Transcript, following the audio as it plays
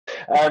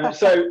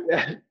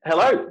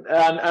Hello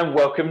and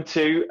welcome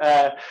to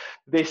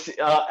this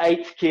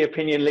 8th Key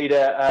Opinion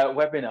Leader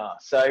webinar.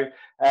 So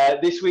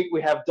this week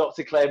we have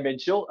Dr. Claire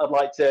Minshull. I'd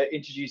like to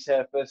introduce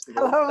her first of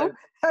all. Hello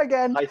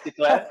again. Hi to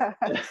Claire.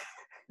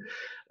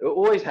 It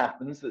always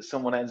happens that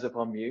someone ends up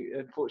on mute.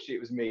 Unfortunately,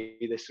 it was me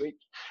this week.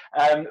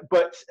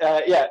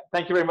 Yeah,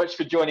 thank you very much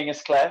for joining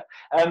us, Claire.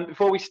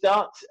 Before we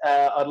start,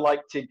 I'd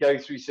like to go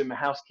through some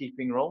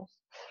housekeeping rules.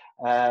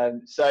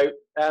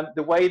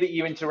 The way that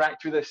you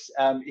interact with us,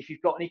 if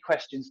you've got any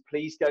questions,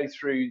 please go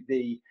through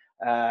the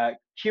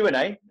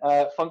Q&A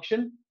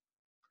function,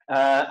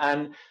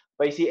 and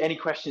basically any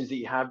questions that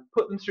you have,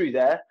 put them through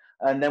there,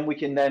 and then we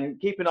can then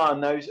keep an eye on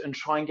those and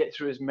try and get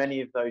through as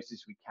many of those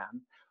as we can.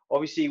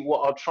 Obviously,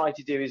 what I'll try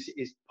to do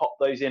is pop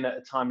those in at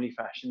a timely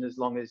fashion, as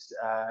long as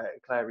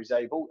Claire is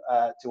able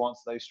to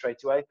answer those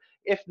straight away.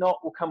 If not,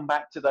 we'll come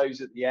back to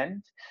those at the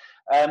end.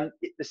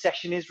 The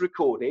session is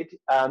recorded,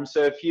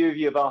 so a few of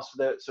you have asked for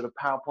the sort of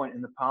PowerPoint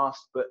in the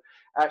past, but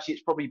actually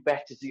it's probably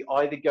better to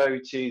either go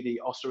to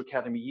the Össur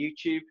Academy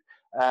YouTube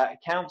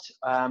account,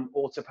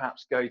 or to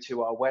perhaps go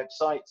to our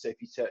website. So if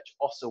you search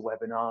Össur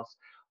webinars,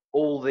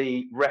 all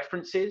the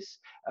references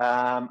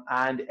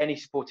and any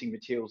supporting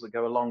materials that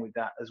go along with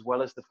that, as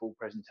well as the full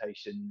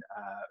presentation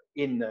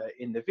in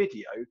the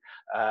video,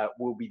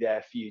 will be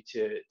there for you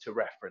to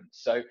reference.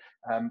 So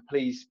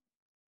please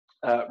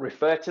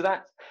refer to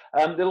that.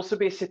 There'll also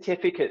be a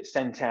certificate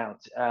sent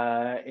out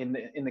in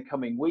the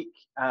coming week,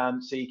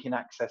 so you can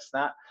access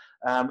that.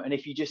 And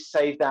if you just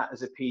save that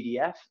as a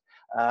PDF,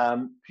 a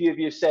few of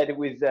you have said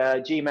with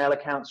Gmail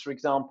accounts, for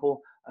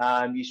example,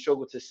 you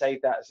struggle to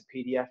save that as a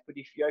PDF, but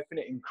if you open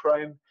it in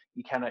Chrome,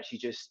 you can actually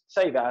just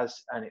save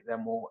as, and it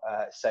then will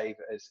save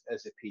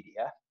as a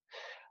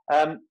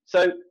PDF.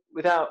 So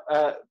without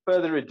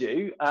further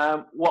ado,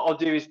 what I'll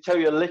do is tell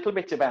you a little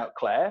bit about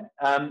Claire.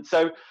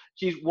 So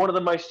she's one of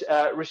the most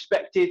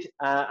respected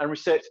and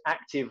research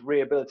active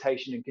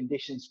rehabilitation and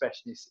condition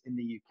specialists in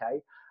the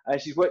UK.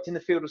 She's worked in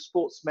the field of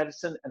sports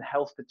medicine and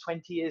health for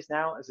 20 years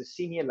now as a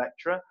senior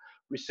lecturer,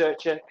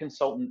 researcher,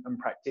 consultant and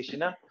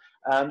practitioner.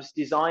 She's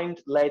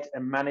designed, led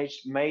and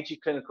managed major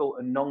clinical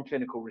and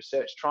non-clinical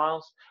research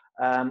trials,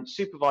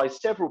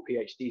 supervised several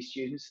PhD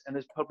students, and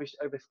has published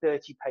over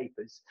 30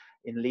 papers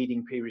in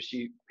leading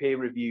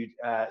peer-reviewed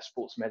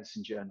sports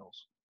medicine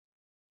journals.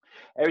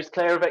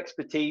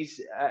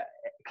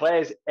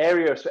 Claire's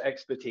area of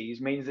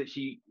expertise means that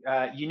she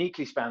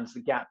uniquely spans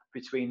the gap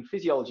between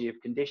physiology of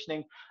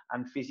conditioning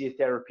and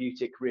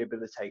physiotherapeutic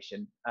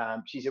rehabilitation.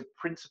 She's a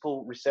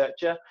principal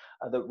researcher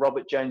at the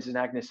Robert Jones and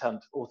Agnes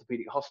Hunt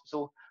Orthopaedic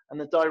Hospital and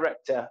the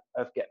director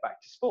of Get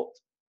Back to Sport.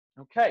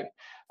 Okay,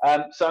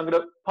 so I'm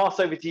going to pass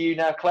over to you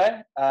now,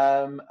 Claire,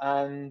 and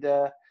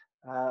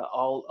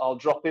I'll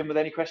drop in with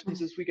any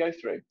questions as we go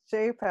through.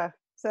 Super.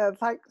 So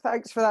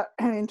thanks for that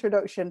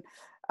introduction.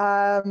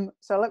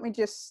 So let me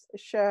just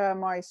share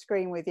my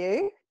screen with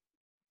you.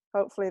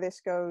 Hopefully this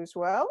goes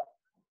well.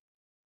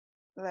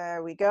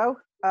 There we go.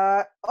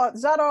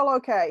 Is that all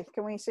okay?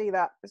 Can we see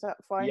that? Is that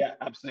fine? Yeah,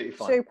 absolutely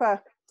fine.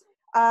 Super.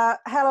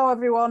 Hello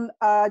everyone.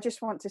 I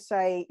just want to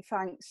say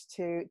thanks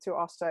to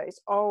Össur. It's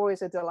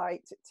always a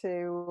delight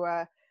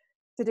to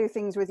do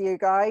things with you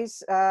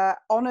guys.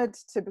 Honoured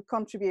to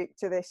contribute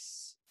to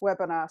this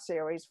webinar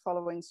series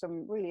following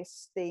some really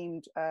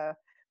esteemed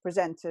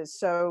presenters.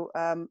 So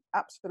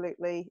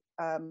absolutely,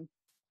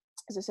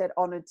 as I said,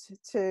 honoured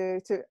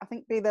to I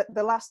think be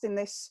the last in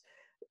this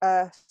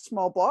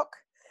small block.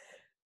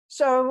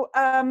 So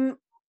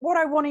what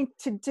I wanted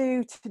to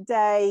do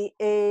today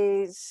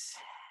is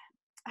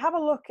have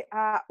a look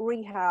at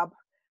rehab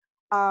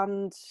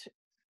and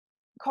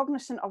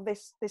cognizant of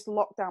this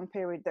lockdown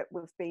period that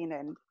we've been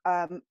in.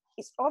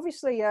 It's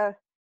obviously a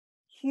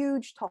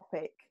huge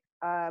topic.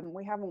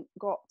 We haven't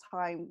got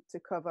time to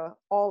cover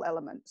all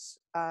elements,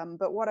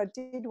 but what I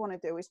did want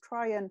to do is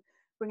try and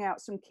bring out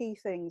some key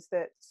things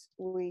that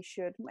we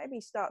should maybe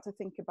start to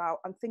think about,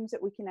 and things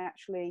that we can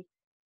actually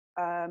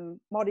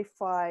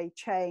modify,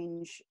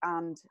 change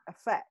and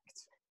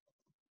affect.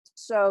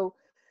 So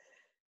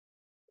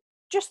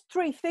just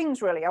 3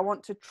 things really I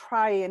want to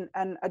try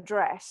and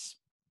address.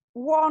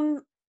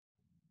 One,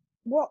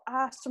 what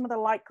are some of the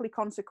likely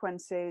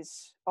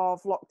consequences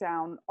of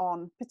lockdown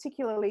on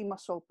particularly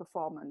muscle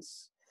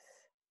performance?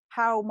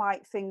 How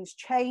might things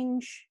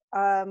change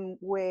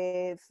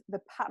with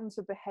the patterns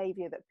of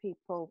behavior that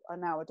people are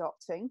now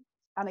adopting?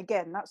 And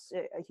again, that's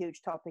a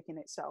huge topic in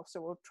itself.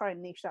 So we'll try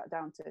and niche that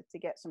down to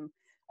get some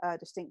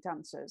distinct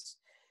answers.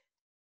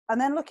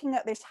 And then looking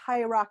at this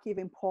hierarchy of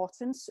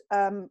importance,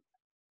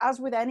 as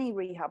with any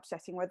rehab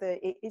setting, whether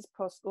it is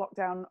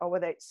post-lockdown or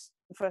whether it's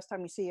the first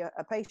time you see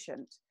a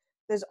patient,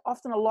 there's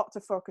often a lot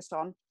to focus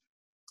on.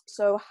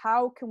 So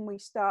how can we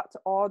start to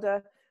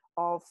order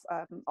of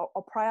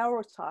or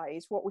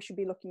prioritize what we should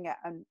be looking at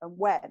and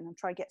when, and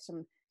try to get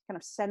some kind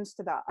of sense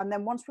to that? And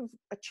then once we've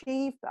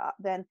achieved that,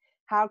 then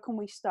how can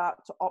we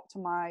start to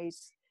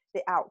optimize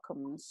the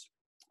outcomes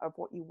of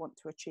what you want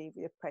to achieve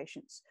with your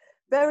patients?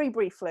 Very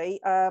briefly,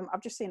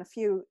 I've just seen a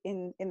few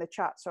in the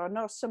chat, so I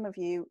know some of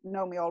you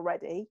know me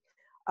already.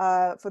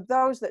 For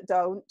those that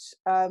don't,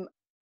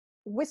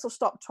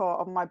 whistle-stop tour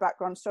of my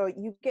background, so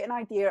you get an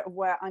idea of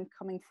where I'm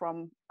coming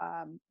from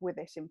with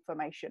this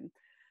information.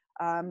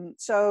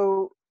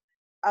 So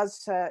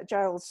as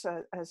Giles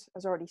has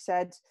already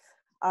said,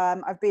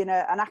 I've been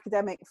an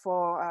academic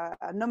for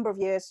a number of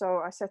years. So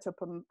I set up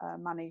and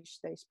managed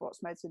the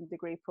sports medicine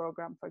degree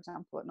program, for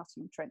example, at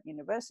Nottingham Trent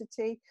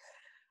University.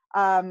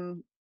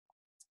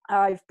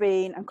 I've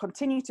been and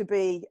continue to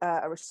be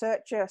a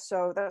researcher,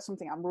 so that's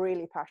something I'm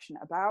really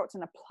passionate about,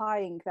 and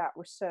applying that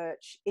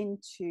research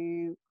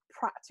into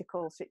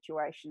practical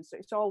situations. So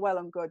it's all well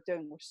and good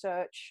doing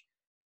research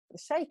for the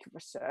sake of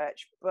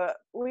research, but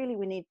really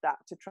we need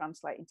that to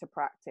translate into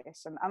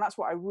practice, and that's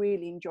what I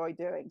really enjoy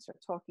doing. So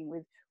talking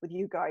with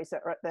you guys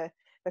that are at the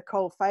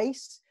coal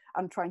face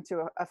and trying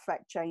to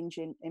affect change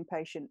in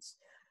patients.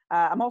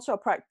 I'm also a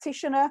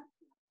practitioner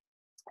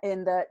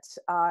in that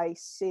I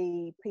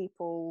see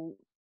people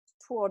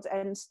towards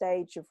end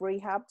stage of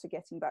rehab to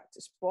getting back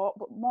to sport,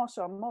 but more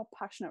so I'm more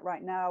passionate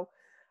right now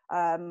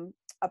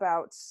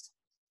about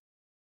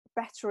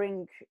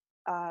bettering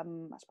I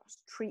suppose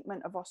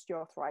treatment of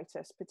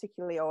osteoarthritis,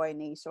 particularly OA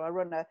knee. So I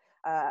run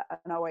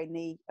an OA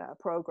knee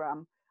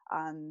program,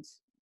 and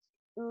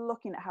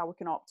looking at how we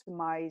can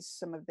optimize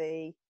some of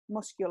the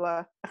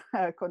muscular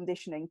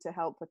conditioning to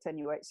help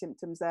attenuate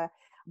symptoms there.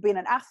 Being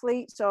an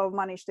athlete, so I've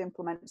managed to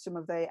implement some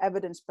of the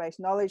evidence-based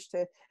knowledge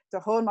to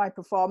hone my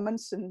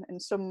performance in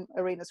some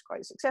arenas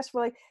quite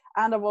successfully.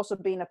 And I've also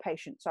been a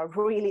patient, so I've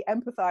really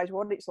empathized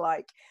what it's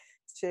like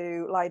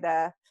to lie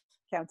there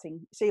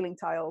counting ceiling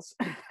tiles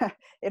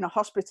in a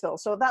hospital.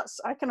 So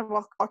I kind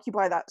of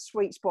occupy that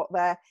sweet spot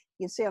there.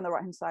 You can see on the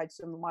right hand side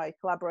some of my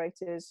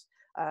collaborators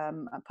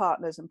and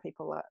partners and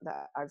people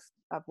that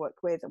I've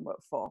worked with and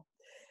worked for.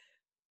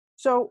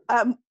 So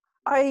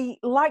I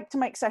like to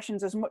make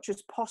sessions as much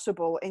as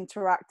possible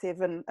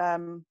interactive, and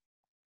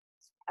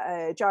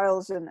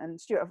Giles and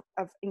Stuart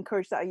have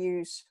encouraged that I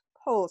use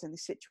polls in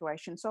this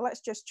situation. So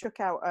let's just chuck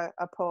out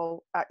a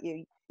poll at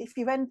you. If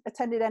you've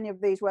attended any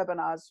of these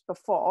webinars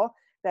before,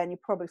 then you're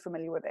probably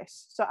familiar with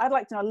this. So I'd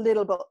like to know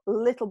a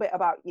little bit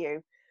about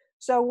you.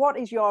 So what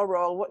is your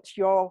role? What's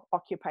your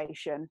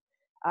occupation?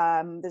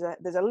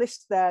 There's a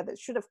list there that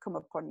should have come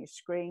up on your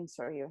screen.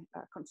 So you're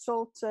a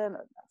consultant, a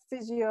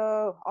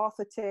physio,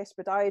 orthotist,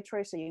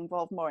 podiatrist. Are you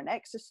involved more in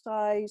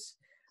exercise?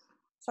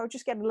 So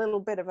just get a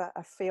little bit of a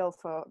feel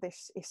for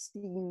this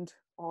esteemed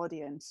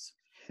audience.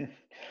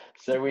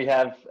 So we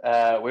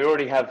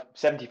already have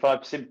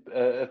 75%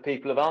 of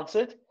people have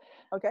answered.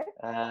 Okay.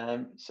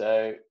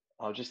 So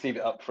I'll just leave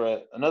it up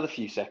for another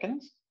few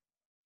seconds.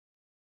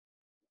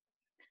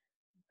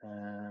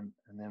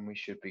 And then we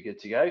should be good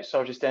to go. So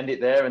I'll just end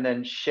it there and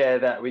then share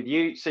that with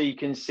you. So you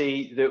can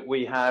see that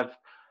we have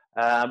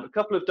a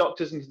couple of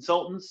doctors and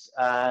consultants,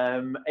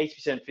 80%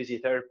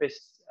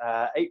 physiotherapists,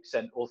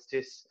 8%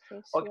 orthotists,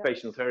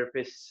 occupational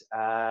therapists.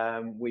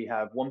 We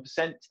have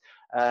 1%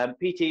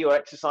 PT or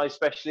exercise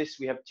specialists.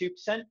 We have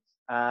 2%,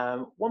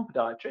 1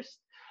 podiatrist,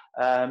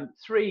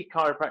 3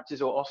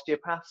 chiropractors or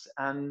osteopaths,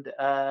 and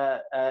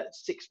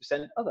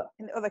 6% other.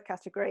 In the other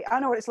category. I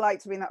know what it's like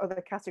to be in that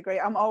other category.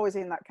 I'm always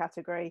in that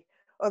category,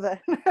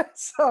 other.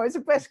 So it's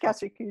the best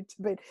category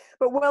to be.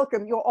 But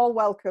welcome, you're all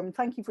welcome.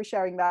 Thank you for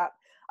sharing that.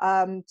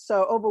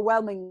 So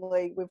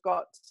overwhelmingly, we've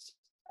got,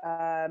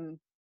 I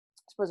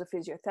suppose, a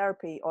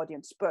physiotherapy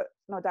audience, but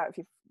no doubt if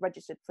you've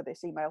registered for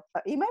this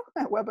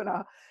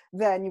webinar,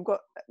 then you've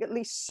got at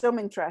least some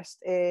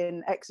interest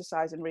in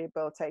exercise and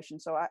rehabilitation.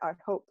 So I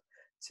hope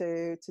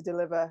to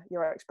deliver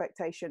your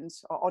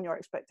expectations, or on your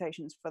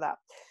expectations for that.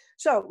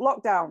 So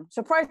lockdown.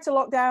 So prior to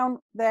lockdown,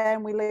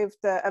 then we lived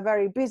a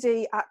very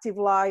busy, active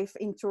life,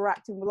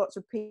 interacting with lots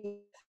of people.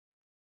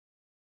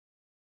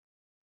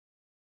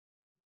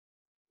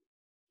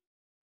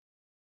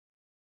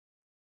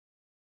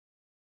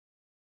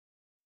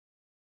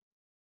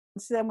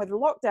 So then with the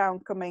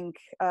lockdown coming,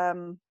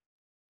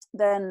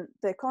 then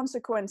the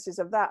consequences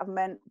of that have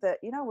meant that,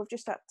 we've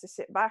just had to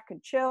sit back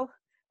and chill,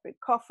 drink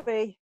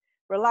coffee,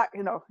 relax.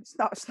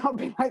 It's not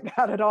been like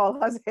that at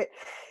all, has it?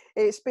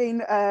 It's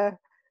been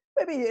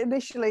maybe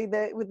initially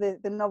with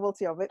the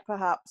novelty of it,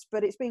 perhaps,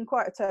 but it's been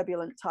quite a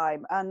turbulent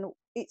time, and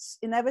it's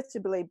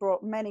inevitably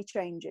brought many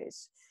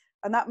changes,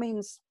 and that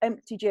means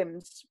empty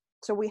gyms.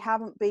 So we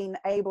haven't been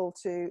able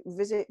to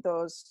visit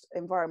those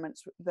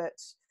environments that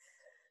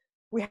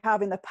we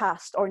have in the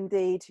past, or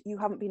indeed you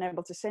haven't been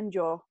able to send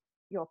your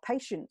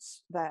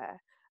patients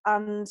there.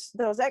 And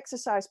those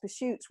exercise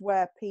pursuits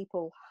where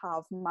people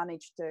have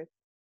managed to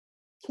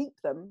keep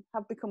them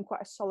have become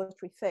quite a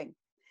solitary thing.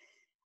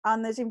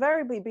 And there's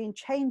invariably been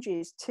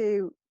changes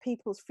to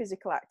people's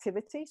physical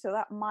activity. So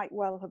that might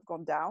well have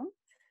gone down.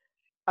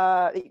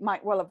 It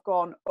might well have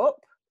gone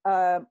up,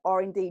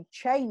 or indeed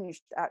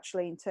changed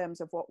actually in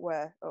terms of what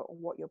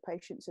your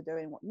patients are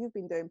doing, what you've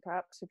been doing.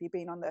 Perhaps have you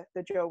been on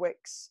the Joe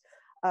Wicks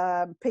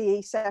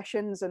PE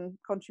sessions and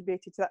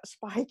contributed to that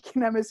spike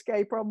in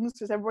MSK problems,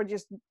 because everybody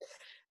just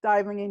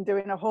diving in,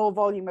 doing a whole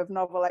volume of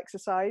novel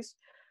exercise.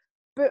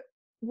 But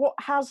what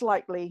has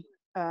likely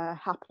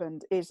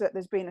happened is that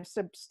there's been a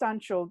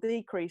substantial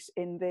decrease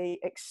in the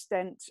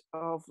extent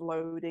of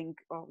loading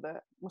of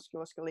the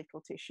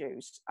musculoskeletal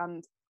tissues.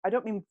 And I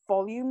don't mean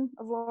volume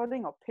of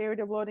loading or period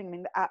of loading, I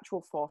mean the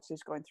actual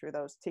forces going through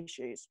those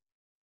tissues.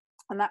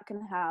 And that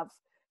can have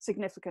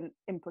significant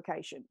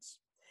implications.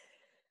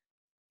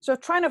 So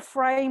trying to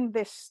frame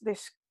this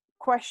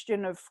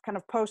question of kind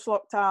of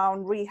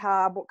post-lockdown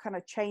rehab, what kind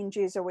of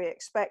changes are we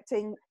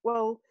expecting?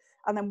 Well,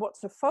 and then what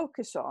to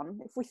focus on.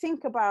 If we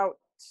think about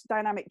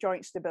dynamic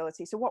joint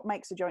stability, so what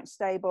makes a joint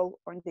stable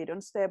or indeed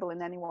unstable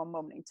in any one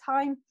moment in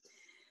time,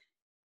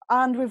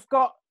 and we've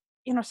got,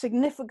 you know,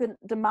 significant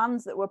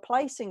demands that we're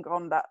placing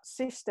on that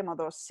system or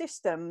those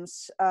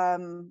systems,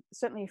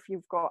 certainly if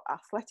you've got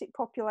athletic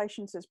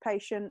populations as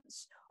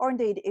patients, or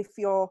indeed if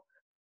you're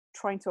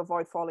trying to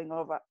avoid falling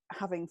over,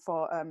 having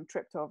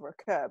tripped over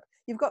a curb.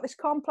 You've got this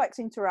complex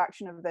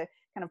interaction of the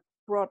kind of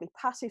broadly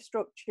passive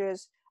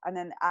structures and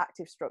then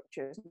active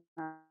structures.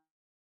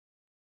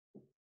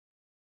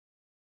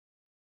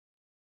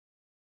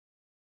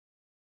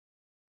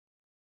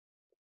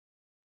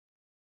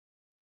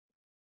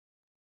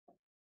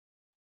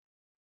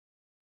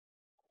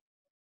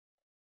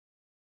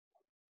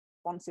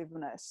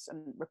 Responsiveness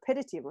and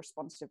rapidity of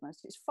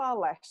responsiveness is far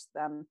less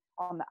than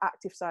on the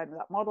active side of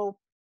that model,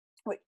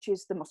 which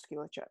is the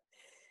musculature.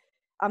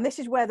 And this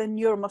is where the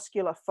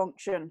neuromuscular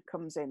function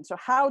comes in. So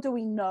how do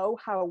we know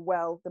how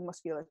well the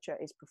musculature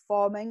is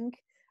performing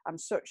and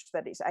such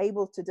that it's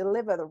able to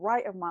deliver the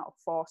right amount of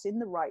force in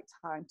the right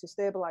time to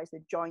stabilize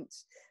the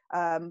joints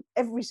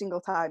every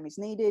single time is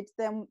needed?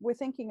 Then we're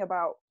thinking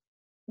about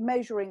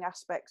measuring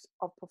aspects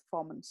of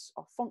performance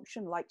or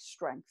function like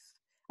strength.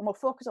 And we'll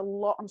focus a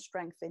lot on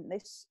strength in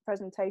this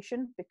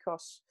presentation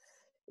because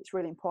it's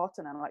really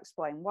important, and I'll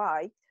explain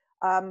why.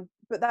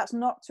 But that's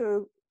not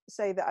to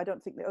say that I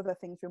don't think the other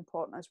things are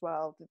important as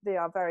well. They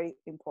are very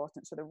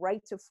important. So the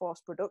rate of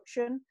force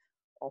production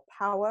or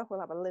power,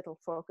 we'll have a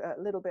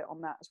little bit on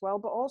that as well,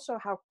 but also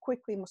how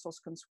quickly muscles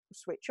can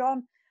switch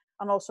on,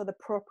 and also the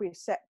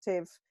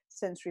proprioceptive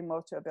sensory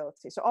motor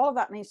ability. So all of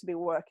that needs to be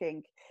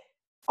working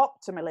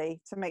optimally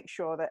to make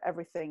sure that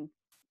everything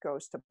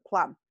goes to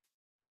plan.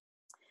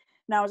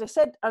 Now, as I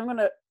said, I'm going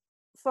to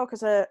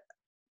focus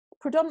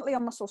predominantly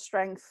on muscle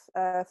strength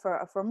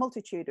for a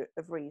multitude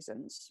of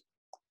reasons.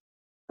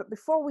 But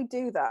before we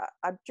do that,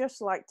 I'd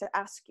just like to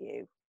ask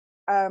you,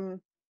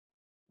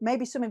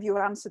 maybe some of you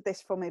answered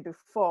this for me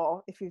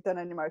before, if you've done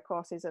any of my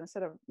courses, and I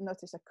sort of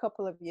noticed a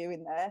couple of you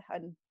in there,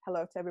 and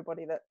hello to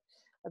everybody that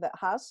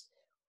has.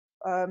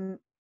 I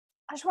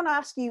just want to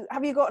ask you,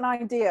 have you got an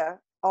idea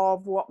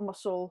of what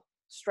muscle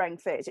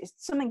strength is? It's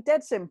something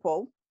dead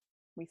simple,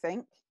 we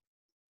think.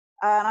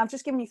 And I've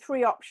just given you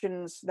 3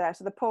 options there.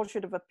 So the poll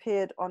should have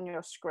appeared on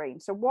your screen.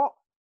 So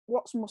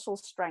what's muscle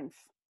strength?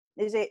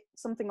 Is it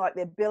something like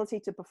the ability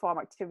to perform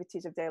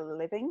activities of daily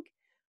living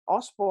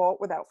or sport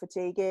without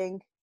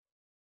fatiguing?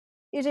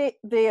 Is it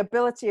the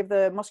ability of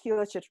the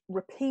musculature to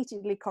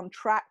repeatedly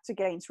contract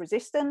against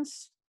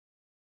resistance?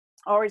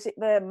 Or is it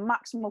the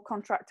maximal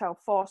contractile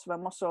force of a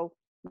muscle,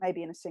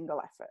 maybe in a single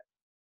effort?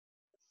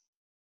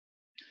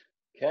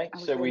 Okay,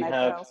 so we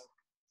have...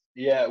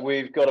 Yeah,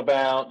 we've got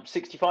about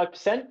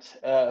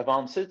 65% have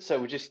answered, so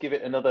we'll just give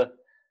it another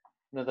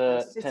 10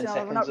 seconds.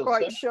 We're not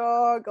quite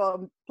sure. Go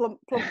on, plump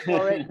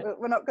for it.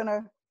 We're not going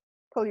to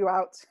pull you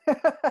out.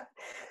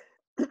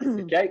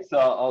 Okay, so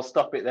I'll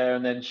stop it there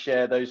and then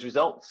share those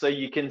results. So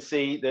you can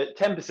see that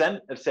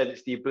 10% have said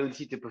it's the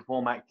ability to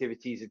perform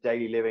activities of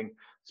daily living,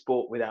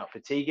 sport without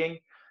fatiguing.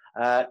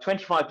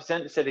 25%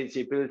 have said it's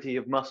the ability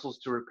of muscles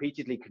to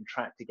repeatedly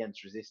contract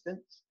against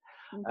resistance.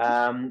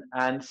 And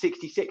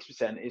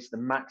 66% is the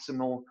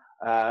maximal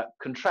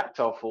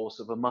contractile force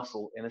of a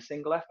muscle in a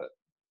single effort.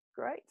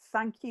 Great,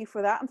 thank you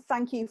for that, and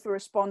thank you for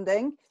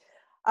responding.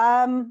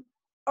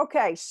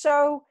 Okay,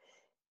 so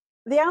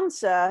the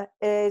answer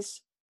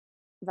is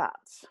that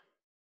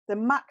the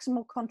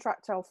maximal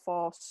contractile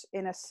force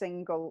in a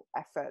single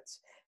effort.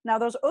 Now,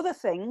 those other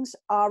things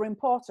are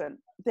important.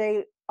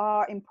 They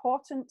are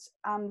important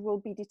and will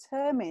be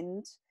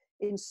determined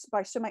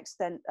by some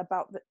extent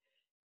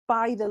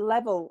by the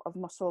level of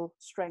muscle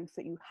strength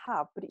that you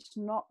have, but it's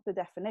not the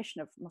definition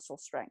of muscle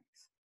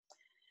strength.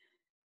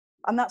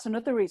 And that's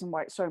another reason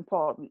why it's so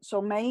important.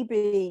 So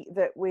maybe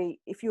that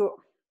if you're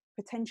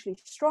potentially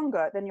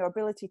stronger, then your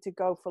ability to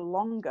go for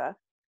longer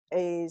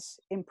is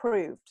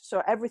improved.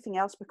 So everything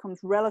else becomes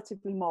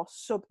relatively more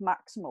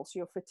sub-maximal. So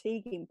your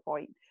fatiguing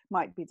point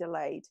might be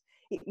delayed.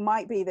 It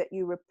might be that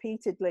you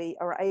repeatedly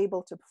are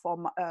able to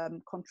perform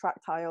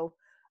contractile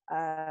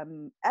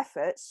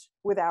efforts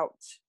without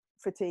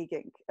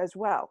fatiguing as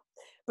well.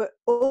 But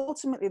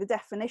ultimately the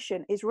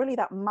definition is really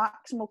that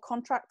maximal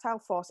contractile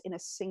force in a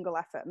single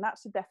effort, and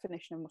that's the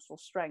definition of muscle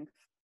strength.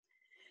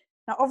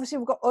 Now obviously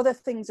we've got other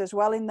things as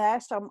well in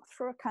there, so I'm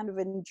through a kind of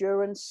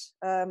endurance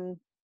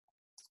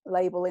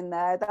label in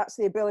there. That's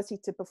the ability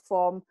to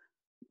perform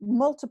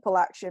multiple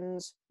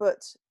actions,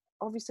 but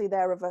obviously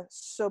they're of a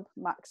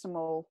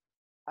sub-maximal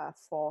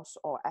force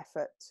or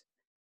effort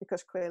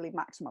because clearly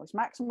maximal is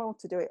maximal.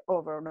 To do it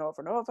over and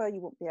over and over,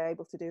 you won't be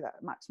able to do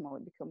that. Maximal,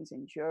 it becomes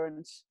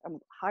endurance, and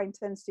high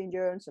intensity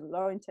endurance and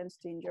low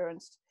intensity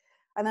endurance.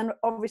 And then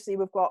obviously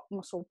we've got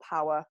muscle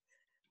power,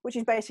 which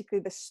is basically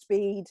the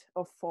speed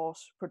of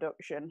force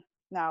production.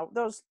 Now,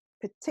 those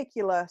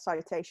particular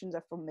citations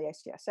are from the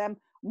ACSM.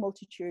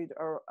 Multitude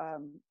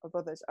of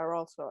others are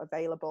also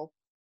available.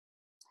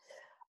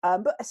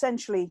 But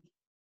essentially,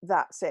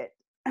 that's it.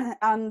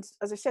 And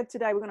as I said,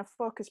 today we're going to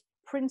focus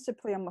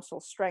principally on muscle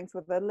strength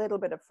with a little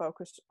bit of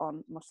focus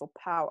on muscle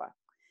power.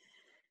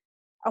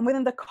 And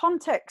within the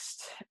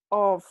context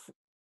of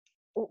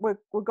what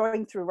we're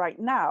going through right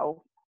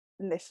now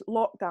in this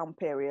lockdown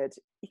period,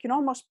 you can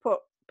almost put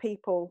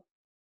people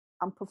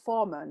and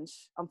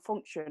performance and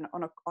function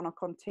on a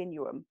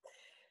continuum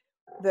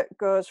that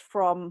goes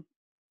from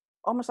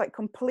almost like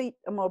complete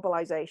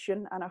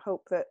immobilization, and I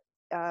hope that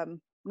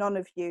none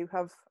of you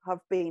have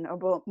been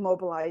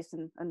mobilized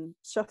and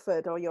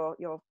suffered, or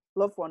your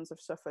loved ones have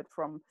suffered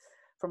from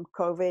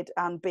COVID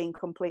and being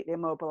completely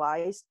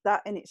immobilized.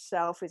 That in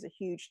itself is a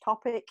huge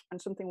topic and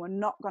something we're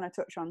not going to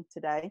touch on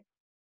today,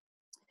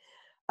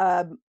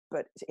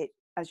 but it,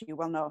 as you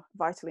well know,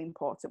 vitally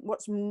important.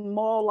 What's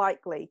more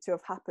likely to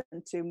have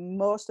happened to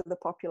most of the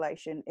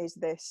population is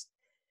this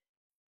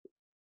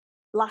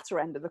latter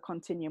end of the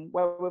continuum,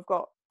 where we've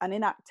got an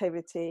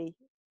inactivity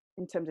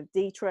in terms of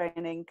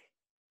detraining,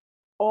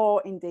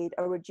 or indeed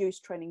a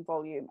reduced training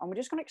volume. And we're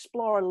just going to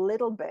explore a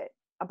little bit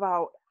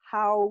about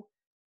how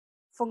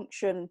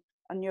function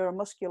and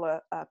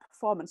neuromuscular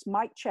performance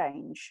might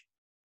change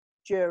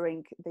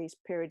during these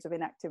periods of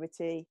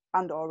inactivity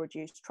and or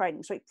reduced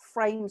training. So it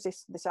frames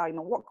this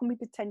argument. What can we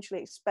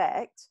potentially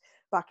expect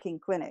back in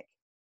clinic?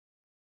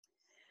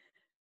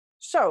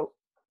 So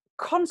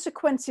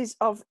consequences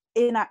of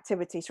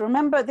inactivity. So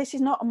remember, this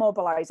is not a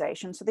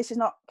mobilization. So this is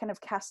not kind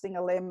of casting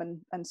a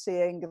limb and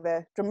seeing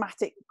the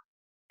dramatic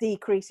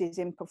decreases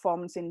in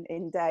performance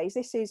in days.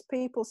 This is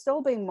people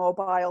still being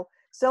mobile,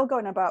 still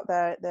going about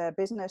their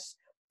business,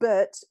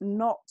 but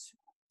not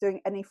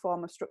doing any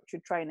form of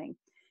structured training.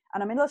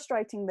 And I'm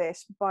illustrating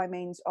this by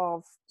means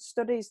of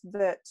studies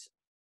that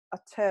are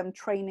termed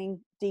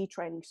training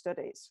detraining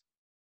studies.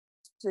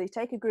 So you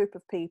take a group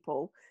of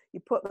people,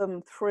 you put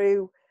them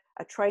through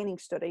a training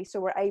study, so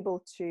we're able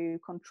to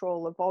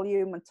control the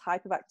volume and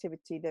type of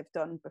activity they've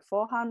done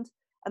beforehand,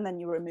 and then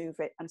you remove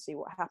it and see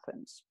what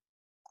happens.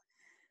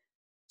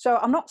 So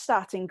I'm not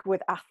starting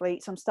with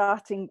athletes, I'm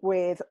starting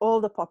with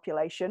older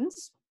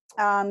populations.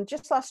 And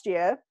just last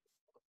year,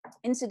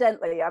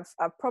 incidentally,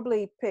 I've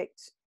probably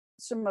picked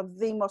some of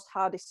the most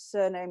hardest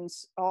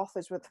surnames,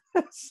 authors with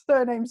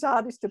surnames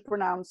hardest to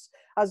pronounce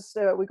as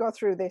we go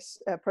through this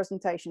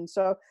presentation.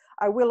 So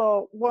I will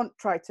or won't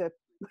try to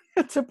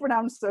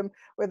pronounce them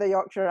with a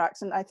Yorkshire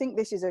accent. I think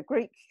this is a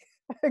Greek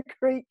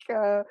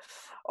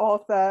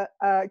author,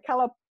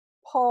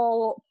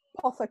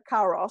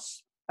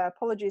 Kalapolpothakaros.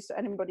 Apologies to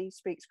anybody who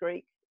speaks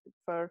Greek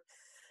for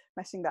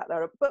messing that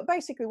there up. But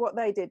basically what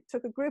they did,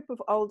 took a group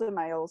of older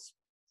males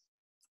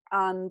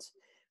and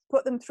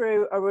put them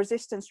through a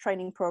resistance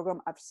training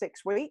program of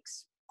 6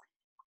 weeks,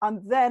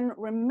 and then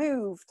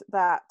removed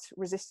that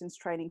resistance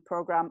training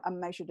program and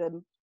measured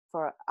them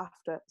for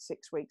after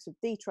 6 weeks of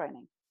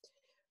detraining.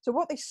 So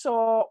what they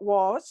saw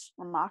was,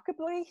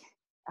 remarkably,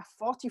 a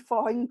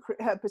 44%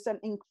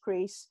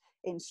 increase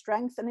in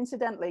strength. And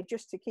incidentally,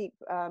 just to keep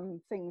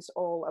things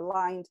all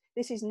aligned,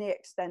 this is knee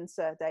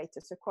extensor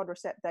data, so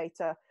quadricep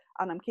data,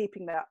 and I'm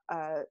keeping that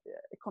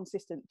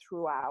consistent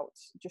throughout,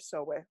 just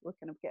so we're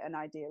kind of get an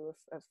idea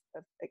of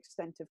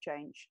extent of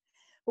change.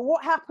 But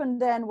what happened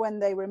then when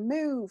they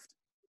removed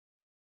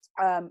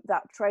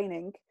that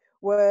training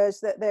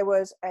was that there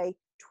was a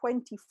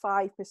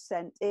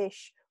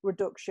 25%-ish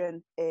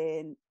reduction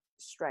in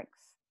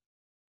strength.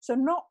 So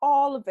not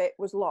all of it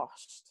was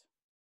lost.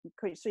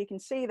 So you can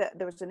see that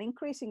there was an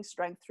increasing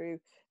strength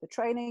through the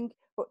training,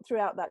 but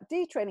throughout that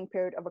detraining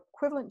period of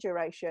equivalent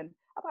duration,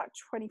 about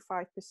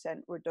 25%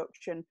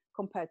 reduction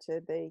compared to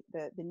the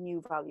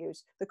new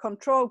values. The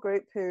control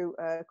group who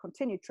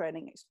continued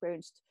training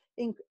experienced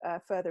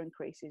further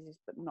increases,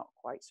 but not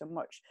quite so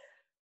much.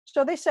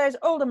 So this says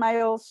older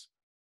males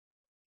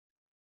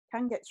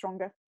can get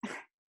stronger.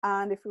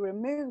 And if we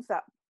remove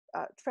that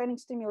training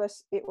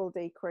stimulus, it will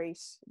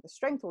decrease, the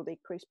strength will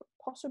decrease, but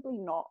possibly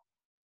not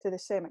to the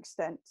same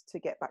extent to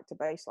get back to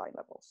baseline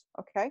levels.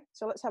 Okay,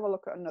 so let's have a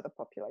look at another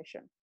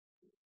population.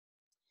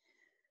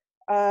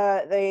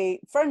 The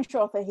French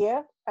author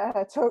here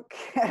took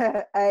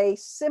a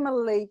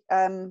similar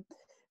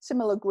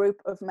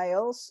group of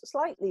males,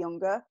 slightly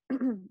younger,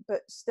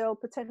 but still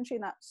potentially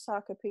in that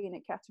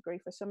sarcopenic category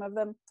for some of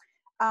them,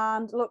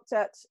 and looked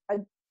at a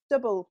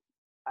double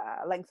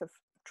length of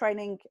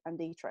training and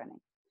detraining.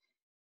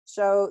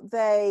 So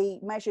they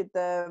measured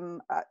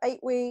them at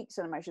 8 weeks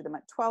and measured them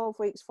at 12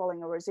 weeks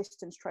following a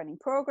resistance training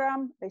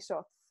program. They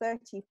saw a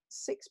 36%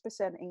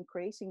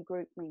 increase in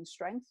group mean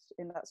strength,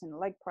 that's in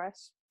leg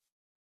press.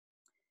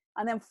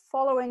 And then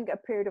following a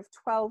period of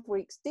 12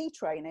 weeks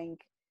detraining,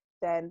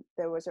 then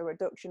there was a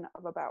reduction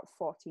of about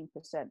 14%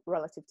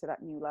 relative to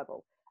that new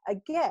level.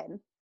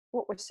 Again,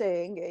 what we're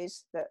saying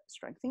is that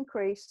strength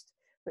increased,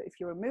 but if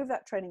you remove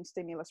that training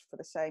stimulus for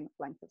the same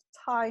length of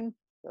time,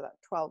 so that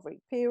 12-week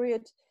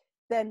period,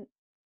 then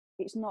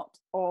it's not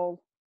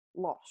all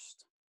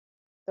lost.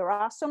 There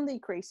are some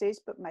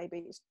decreases, but maybe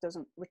it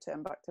doesn't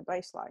return back to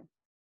baseline.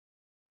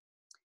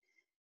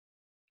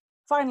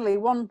 Finally,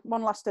 one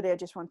last study I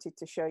just wanted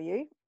to show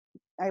you.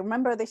 I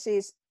remember this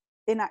is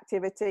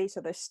inactivity, so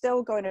they're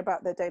still going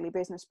about their daily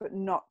business, but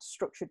not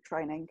structured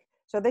training.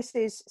 So this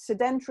is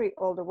sedentary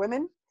older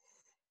women.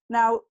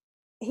 Now,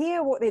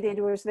 here what they did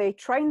was they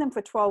trained them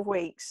for 12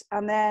 weeks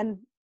and then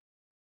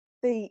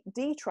they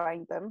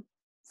detrained them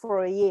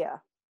for a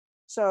year.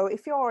 So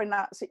if you're in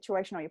that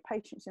situation, or your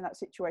patient's in that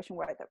situation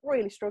where they're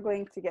really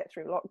struggling to get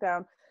through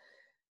lockdown,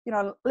 you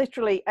know,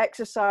 literally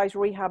exercise,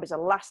 rehab is the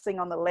last thing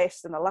on the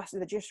list, and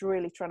they're just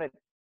really trying to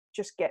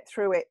just get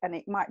through it, and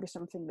it might be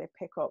something they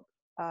pick up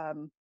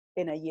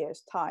in a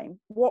year's time.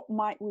 What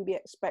might we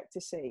expect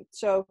to see?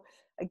 So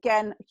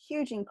again, a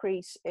huge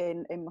increase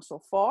in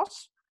muscle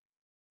force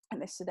in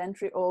this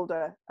sedentary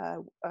older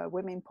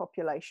women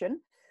population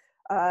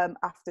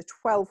after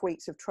 12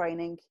 weeks of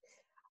training.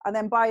 And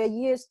then by a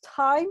year's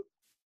time,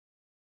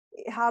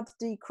 it had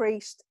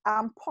decreased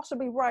and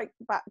possibly right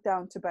back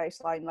down to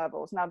baseline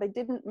levels. Now, they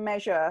didn't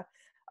measure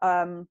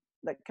the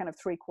kind of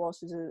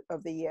 3/4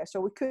 of the year. So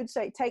we could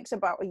say it takes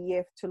about a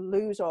year to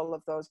lose all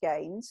of those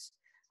gains.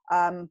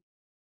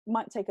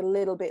 Might take a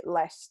little bit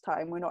less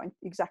time. We're not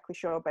exactly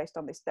sure based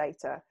on this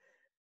data.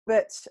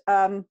 But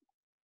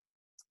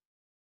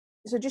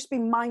so just be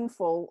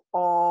mindful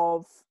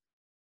of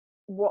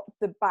what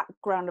the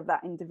background of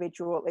that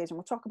individual is, and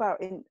we'll talk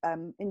about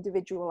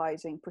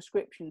individualizing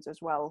prescriptions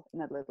as well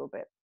in a little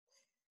bit.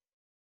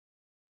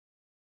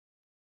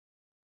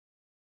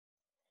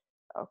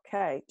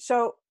 Okay,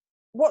 so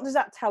what does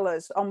that tell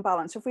us on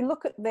balance? If we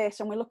look at this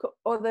and we look at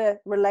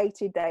other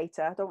related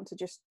data, I don't want to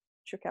just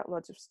chuck out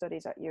loads of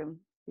studies at you and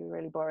be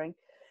really boring.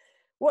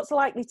 What's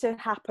likely to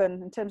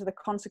happen in terms of the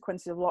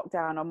consequences of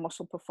lockdown on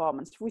muscle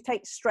performance? If we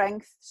take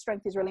strength,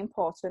 strength is really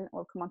important.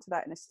 We'll come on to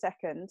that in a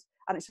second.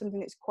 And it's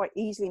something that's quite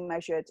easily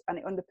measured, and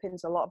it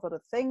underpins a lot of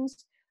other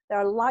things. There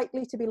are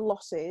likely to be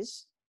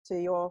losses to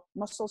your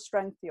muscle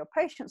strength, to your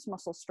patient's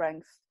muscle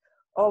strength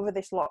over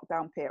this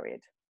lockdown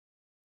period,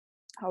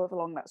 however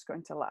long that's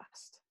going to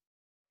last.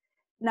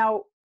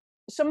 Now,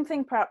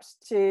 something perhaps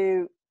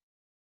to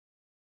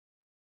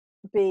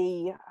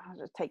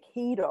take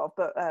heed of,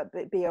 but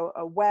be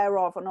aware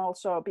of, and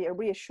also be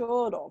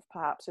reassured of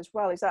perhaps as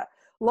well, is that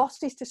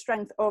losses to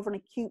strength over an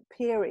acute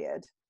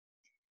period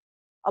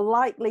are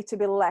likely to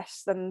be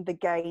less than the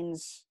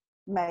gains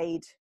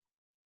made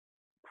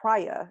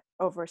prior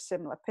over a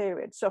similar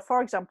period. So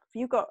for example, if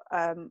you've got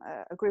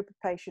a group of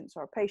patients,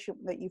 or a patient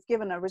that you've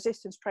given a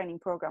resistance training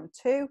program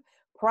to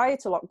prior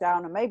to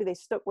lockdown, and maybe they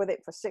stuck with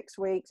it for 6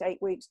 weeks,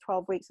 8 weeks,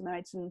 12 weeks, and they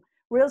made some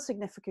real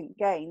significant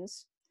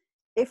gains.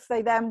 If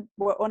they then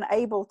were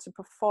unable to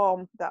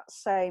perform that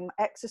same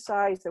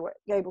exercise, they were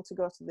able to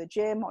go to the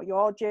gym or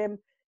your gym,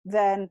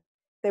 then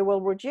they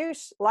will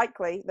reduce,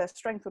 likely, their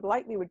strength would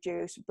likely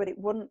reduce, but it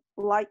wouldn't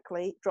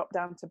likely drop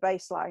down to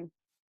baseline.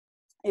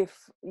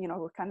 If, you know,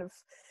 we're kind of,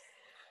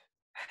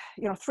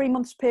 3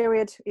 months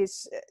period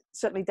is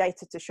certainly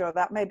data to show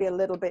that, maybe a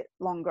little bit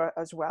longer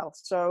as well.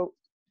 So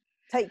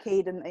take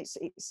heed, and it's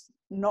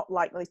not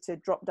likely to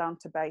drop down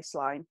to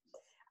baseline.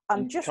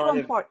 And just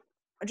one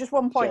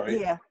point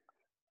here.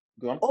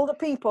 Go on. Older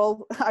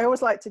people, I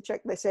always like to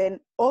check this in,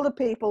 older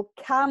people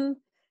can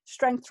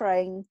strength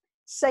train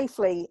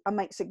safely and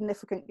make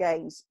significant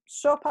gains.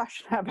 So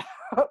passionate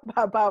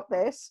about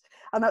this,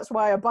 and that's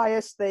why I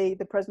biased the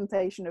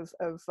presentation of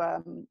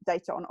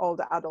data on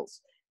older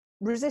adults.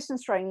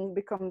 Resistance training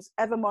becomes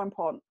ever more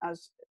important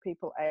as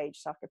people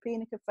age.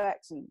 Sarcopenic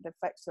effects and the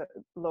effects that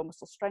low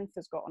muscle strength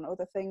has got on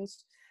other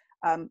things,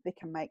 they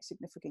can make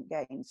significant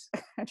gains.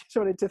 I just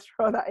wanted to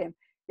throw that in.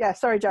 Yeah,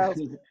 sorry, Giles.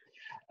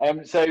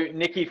 So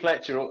Nikki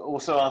Fletcher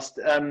also asked,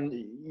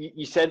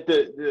 you said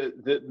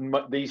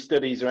that these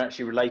studies are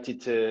actually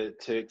related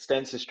to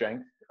extensor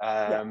strength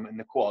and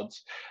the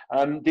quads.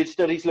 Did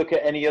studies look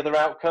at any other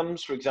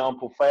outcomes, for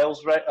example,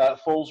 falls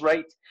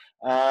rate?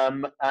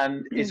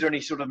 And is there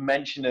any sort of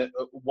mention at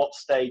what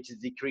stage the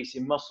decrease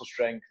in muscle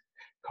strength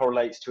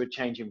correlates to a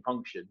change in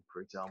function,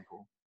 for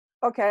example?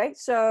 Okay,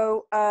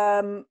 so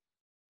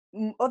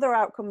other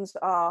outcomes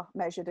are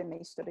measured in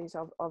these studies,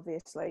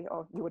 obviously,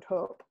 or you would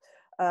hope.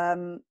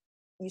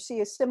 You see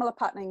a similar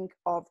patterning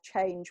of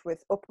change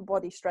with upper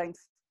body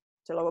strength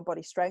to lower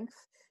body strength.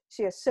 You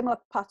see a similar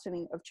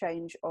patterning of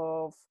change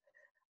of,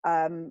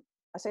 I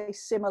say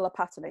similar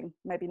patterning,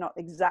 maybe not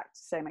exact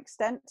same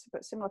extent,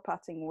 but similar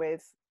patterning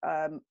with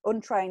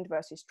untrained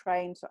versus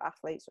trained, so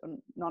athletes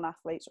and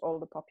non-athletes, all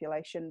the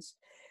populations.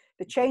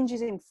 The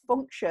changes in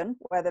function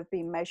where they've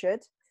been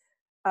measured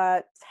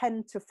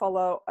tend to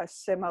follow a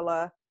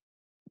similar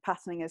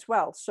patterning as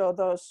well. So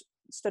those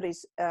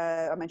studies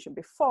I mentioned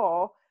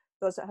before,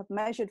 those that have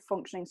measured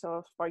functioning,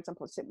 so for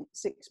example, a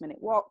 6-minute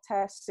walk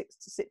test,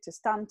 sit to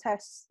stand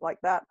tests like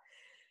that,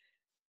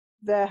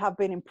 there have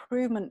been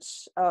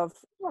improvements of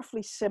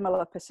roughly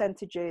similar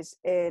percentages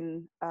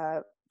in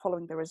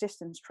following the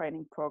resistance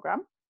training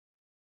program,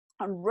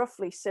 and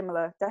roughly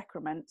similar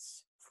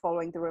decrements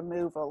following the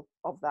removal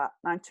of that.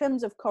 Now, in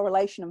terms of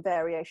correlation and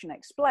variation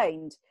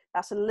explained,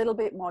 that's a little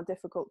bit more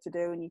difficult to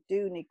do, and you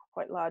do need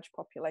quite large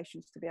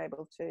populations to be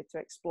able to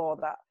explore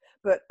that.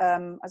 But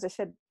as I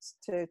said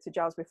to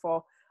Giles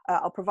before,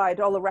 I'll provide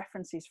all the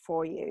references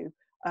for you,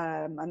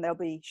 and they'll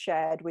be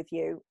shared with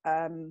you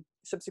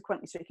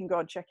subsequently, so you can go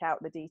and check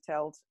out the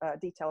details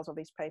of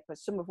these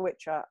papers, some of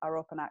which are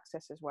open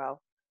access as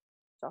well.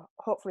 So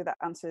hopefully that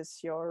answers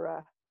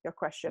your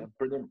question. Yeah,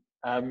 brilliant.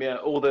 Yeah,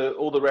 all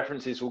the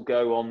references will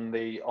go on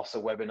the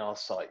Össur webinar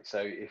site. So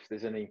if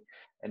there's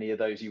any of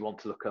those you want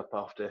to look up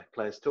after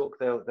Claire's talk,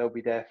 they'll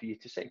be there for you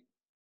to see.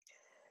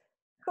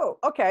 Cool.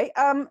 Okay.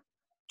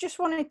 Just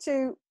wanted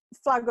to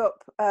flag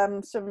up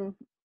some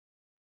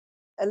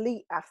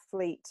elite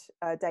athlete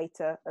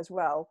data as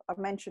well. I've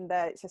mentioned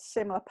there it's a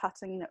similar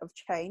pattern of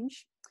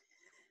change.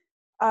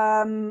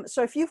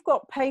 So if you've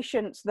got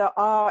patients that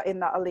are in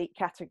that elite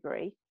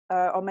category,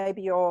 or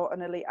maybe you're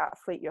an elite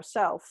athlete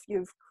yourself,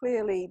 you've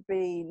clearly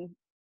been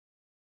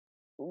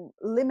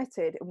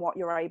limited in what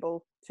you're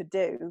able to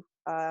do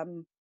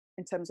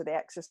in terms of the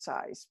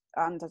exercise.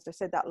 And as I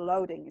said, that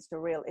loading is the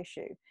real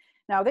issue.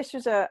 Now, this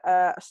was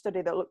a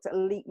study that looked at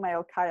elite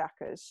male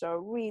kayakers, so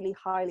really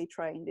highly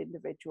trained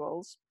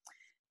individuals.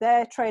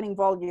 Their training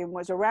volume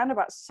was around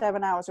about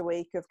 7 hours a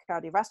week of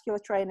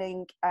cardiovascular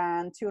training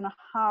and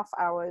 2.5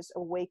 hours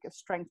a week of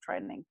strength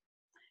training.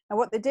 And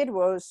what they did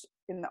was,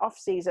 in the off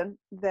season,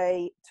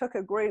 they took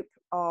a group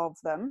of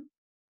them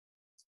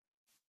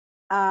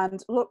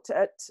and looked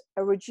at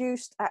a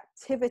reduced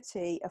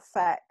activity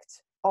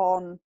effect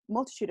on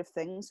multitude of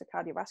things, so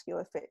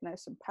cardiovascular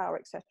fitness and power,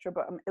 etc.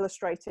 But I'm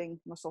illustrating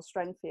muscle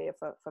strength here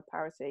for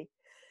parity.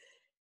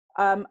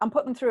 And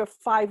put them through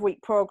a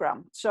 5-week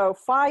program. So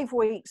 5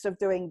 weeks of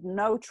doing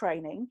no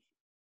training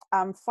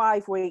and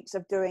 5 weeks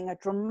of doing a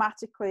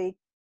dramatically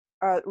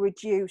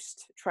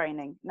reduced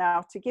training.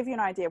 Now, to give you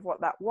an idea of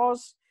what that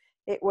was,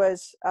 it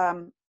was,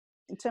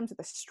 in terms of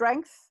the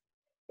strength,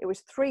 it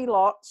was 3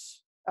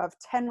 lots of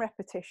 10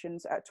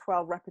 repetitions at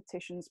 12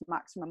 repetitions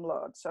maximum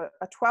load. So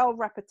a 12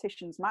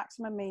 repetitions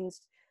maximum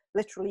means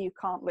literally you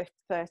can't lift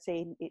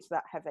 13, it's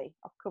that heavy.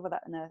 I'll cover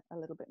that in a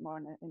little bit more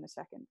in a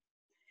second.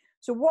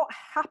 So what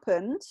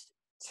happened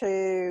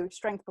to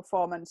strength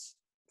performance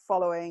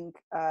following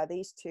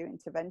these 2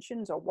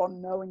 interventions, or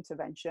 1 no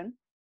intervention?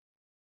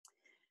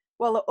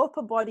 Well, the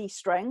upper body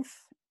strength,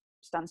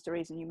 stands to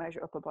reason you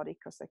measure upper body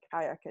because they're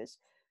kayakers,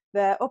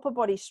 their upper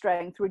body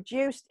strength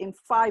reduced in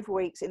 5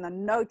 weeks in the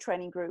no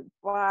training group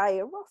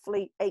by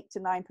roughly 8 to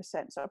 9%,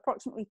 so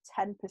approximately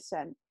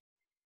 10%.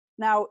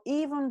 Now,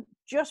 even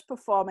just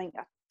performing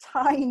a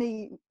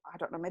tiny, I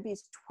don't know, maybe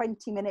it's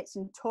 20 minutes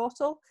in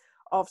total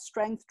of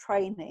strength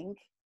training,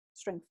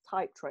 strength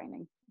type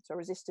training, so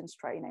resistance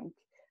training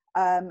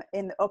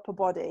in the upper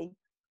body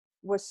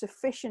was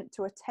sufficient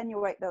to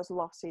attenuate those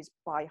losses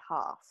by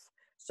half.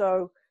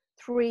 So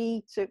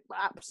 3 to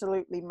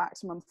absolutely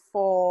maximum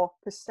 4%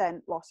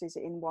 losses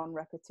in 1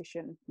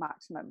 repetition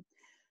maximum.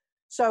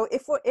 So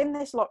if we're in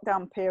this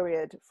lockdown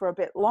period for a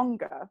bit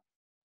longer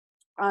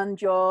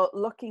and you're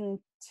looking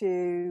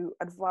to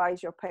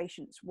advise your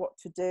patients what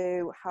to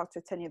do, how to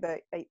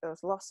attenuate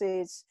those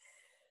losses,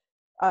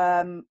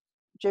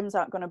 gyms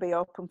aren't going to be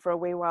open for a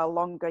wee while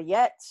longer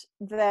yet,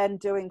 then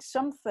doing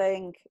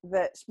something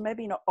that's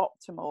maybe not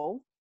optimal,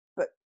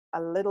 but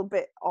a little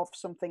bit of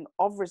something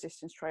of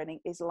resistance training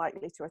is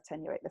likely to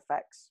attenuate the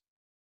effects.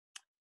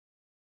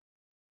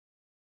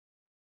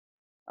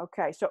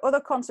 Okay, so other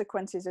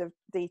consequences of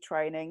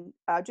detraining,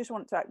 I just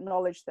want to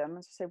acknowledge them.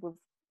 As I said,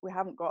 we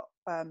haven't got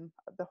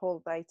the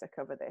whole day to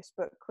cover this,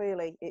 but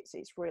clearly it's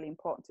really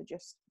important to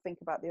just think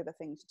about the other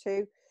things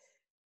too.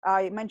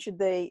 I mentioned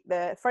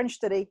the French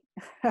study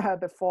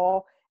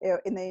before.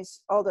 In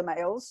these older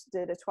males,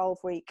 did a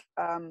 12-week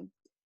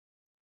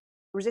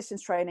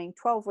resistance training,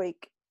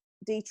 12-week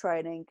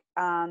detraining,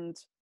 and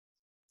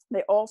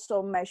they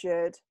also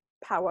measured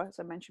power, as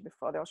I mentioned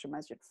before. They also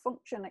measured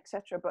function,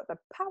 etc. But the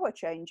power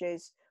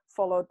changes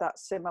followed that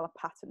similar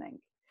patterning.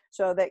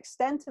 So the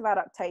extent of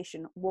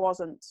adaptation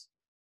wasn't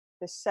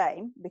the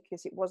same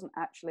because it wasn't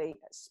actually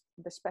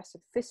the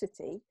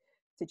specificity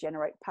to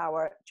generate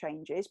power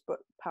changes, but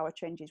power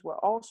changes were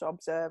also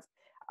observed,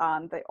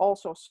 and they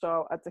also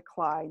saw a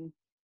decline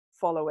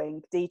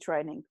following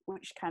detraining,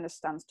 which kind of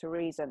stands to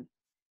reason.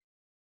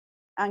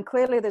 And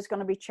clearly there's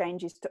going to be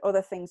changes to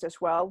other things as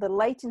well. The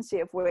latency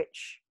of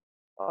which,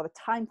 or the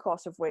time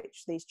course of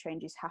which these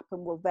changes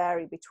happen, will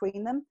vary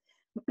between them.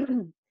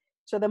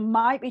 So there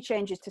might be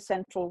changes to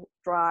central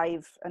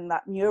drive and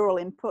that neural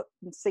input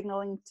and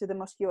signaling to the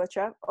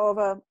musculature,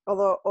 although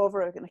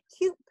over an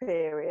acute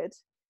period,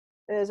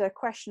 there's a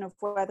question of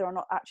whether or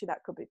not actually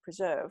that could be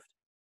preserved.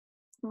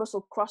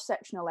 Muscle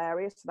cross-sectional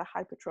areas, so the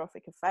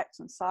hypertrophic effects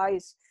and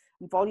size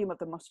and volume of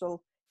the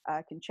muscle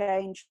can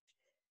change.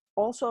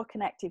 Also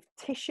connective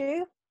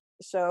tissue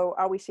So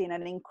are we seeing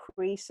an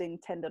increase in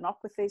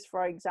tendinopathies,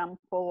 for example,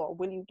 or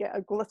will you get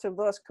a glut of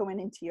those coming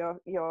into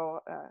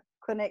your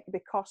clinic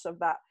because of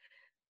that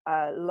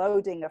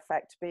loading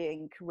effect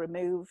being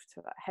removed,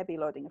 that heavy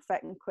loading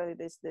effect? And clearly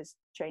there's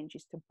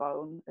changes to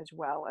bone as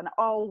well, and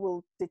all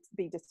will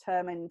be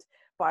determined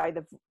by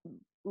the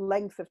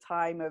length of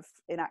time of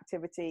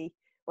inactivity,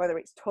 whether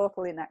it's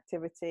total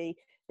inactivity,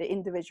 the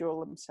individual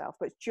themselves,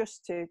 but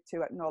just to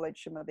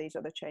acknowledge some of these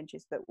other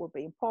changes that will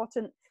be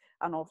important,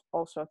 and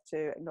also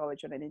to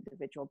acknowledge on an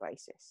individual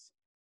basis.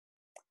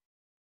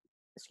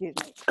 Excuse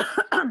me.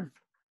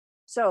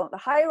 So the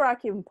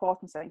hierarchy of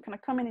importance then, kind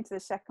of coming into the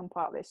second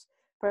part of this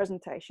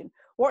presentation,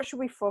 what should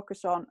we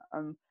focus on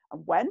and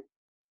when?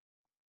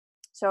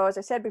 So as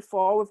I said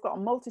before, we've got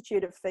a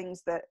multitude of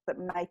things that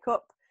make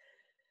up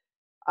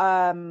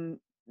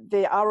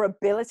our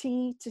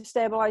ability to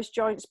stabilize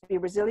joints, be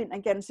resilient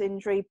against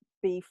injury,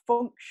 be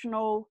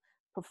functional,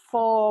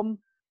 perform.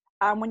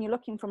 And when you're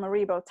looking from a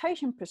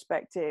rehabilitation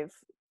perspective,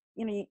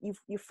 you know,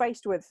 you're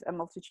faced with a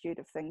multitude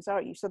of things,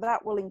 aren't you? So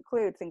that will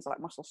include things like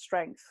muscle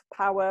strength,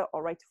 power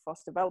or rate of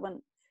force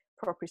development,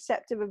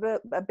 proprioceptive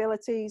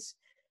abilities,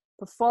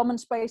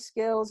 performance-based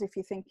skills, if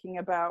you're thinking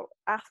about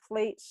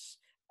athletes,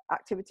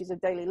 activities of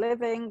daily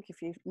living,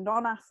 if you're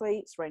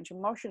non-athletes, range of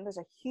motion. There's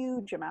a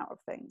huge amount of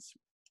things.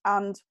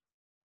 And,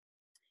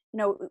 you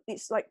know,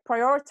 it's like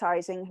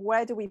prioritizing,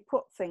 where do we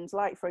put things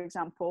like, for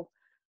example,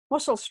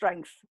 muscle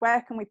strength,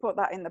 where can we put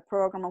that in the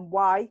program and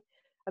why?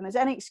 And there's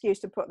any excuse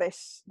to put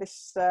this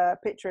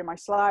picture in my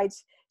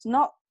slides. It's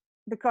not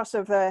because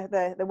of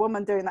the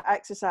woman doing the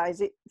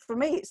exercise. For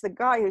me, it's the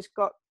guy who's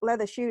got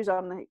leather shoes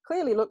on. It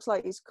clearly looks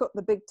like he's cut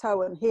the big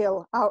toe and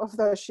heel out of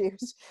those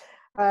shoes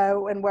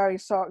when wearing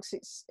socks.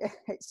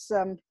 It's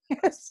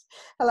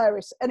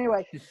hilarious.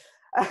 Anyway,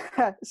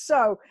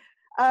 so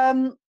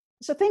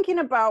thinking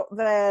about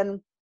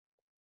then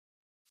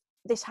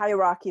this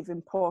hierarchy of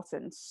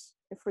importance,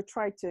 if we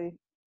try to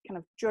kind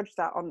of judge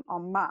that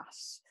on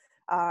mass,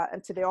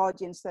 and to the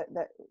audience that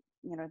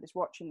you know is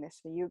watching this,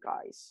 for you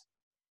guys,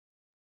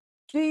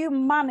 do you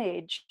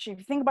manage, if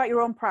you think about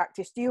your own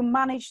practice, do you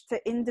manage to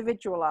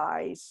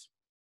individualize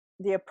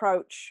the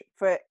approach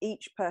for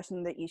each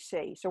person that you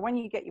see? So when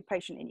you get your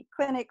patient in your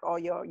clinic or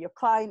your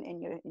client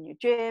in your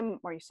gym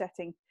or your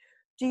setting,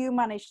 do you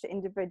manage to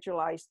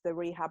individualize the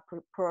rehab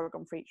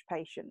program for each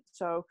patient?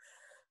 So,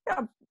 you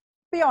know,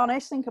 be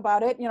honest, think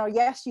about it. You know,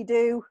 yes, you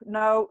do.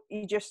 No,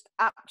 you just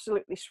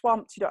absolutely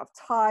swamped. You don't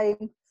have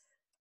time.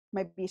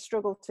 Maybe you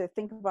struggle to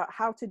think about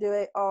how to do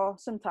it, or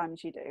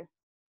sometimes you do.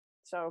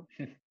 So,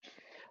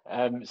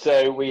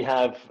 so we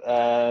have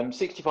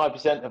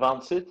 65% have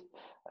answered.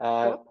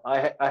 cool.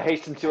 I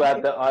hasten to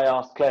add that I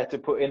asked Claire to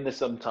put in the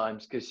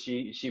sometimes, because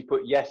she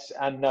put yes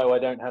and no, I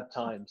don't have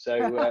time. So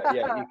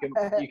yeah,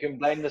 you can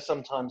blame the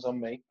sometimes on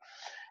me.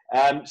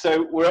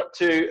 So we're up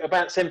to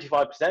about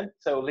 75%.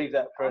 So we'll leave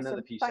that for Awesome.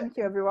 another few seconds. Thank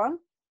you, everyone.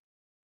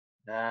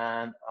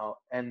 And I'll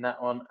end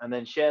that one and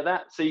then share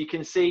that. So you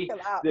can see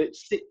that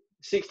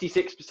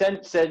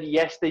 66% said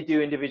yes, they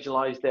do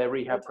individualize their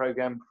rehab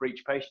program for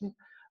each patient.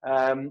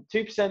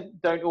 2%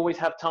 don't always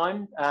have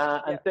time,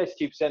 and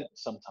 32%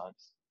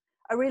 sometimes.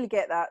 I really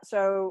get that.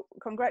 So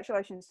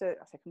congratulations to,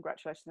 I say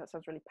congratulations, that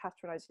sounds really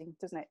patronizing,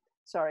 doesn't it?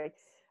 Sorry.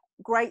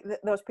 Great that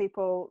those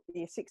people,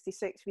 you're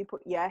 66, if you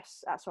put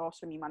yes, that's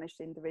awesome, you managed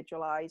to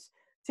individualize.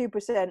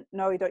 2%,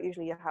 no, you don't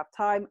usually have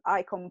time.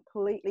 I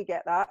completely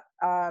get that.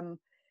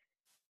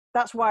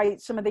 That's why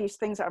some of these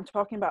things that I'm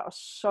talking about are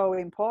so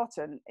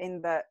important,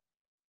 in that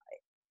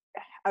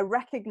I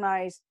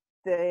recognize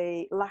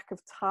the lack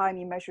of time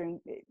you're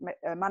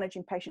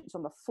managing patients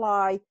on the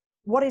fly.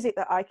 What is it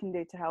that I can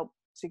do to help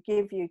to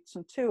give you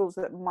some tools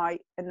that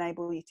might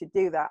enable you to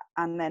do that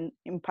and then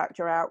impact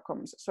your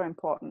outcomes? It's so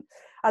important.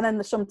 And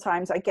then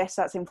sometimes I guess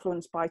that's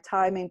influenced by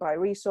timing, by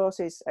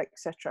resources,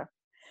 etc.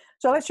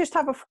 So let's just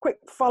have a quick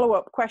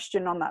follow-up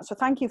question on that. So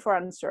thank you for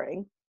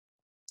answering.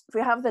 If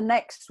we have the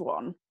next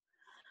one,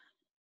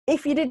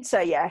 if you did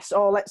say yes,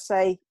 or let's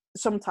say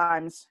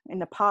sometimes in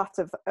the part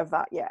of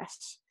that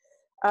yes,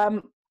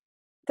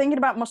 thinking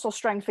about muscle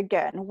strength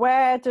again,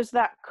 where does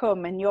that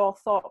come in your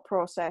thought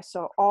process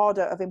or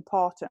order of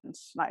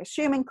importance? Like,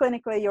 assuming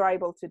clinically you're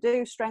able to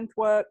do strength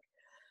work,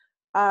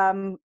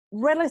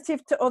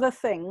 relative to other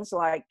things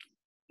like,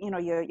 you know,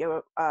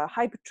 your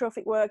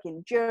hypertrophic work,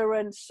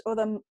 endurance,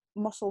 other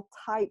muscle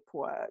type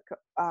work,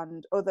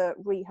 and other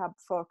rehab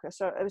focus.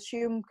 So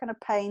assume kind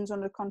of pains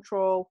under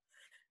control,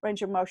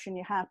 range of motion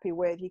you're happy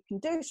with, you can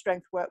do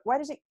strength work. Where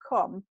does it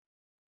come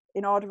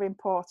in order of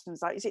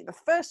importance? Like, is it the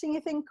first thing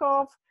you think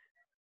of?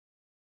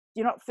 Do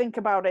you not think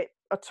about it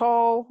at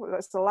all?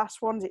 That's the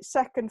last one. Is it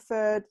second,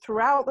 third,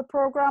 throughout the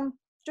program?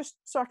 Just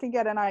so I can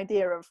get an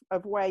idea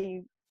of where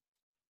you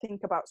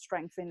think about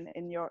strength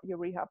in your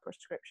rehab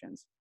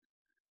prescriptions.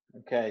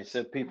 Okay,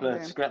 so people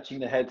are scratching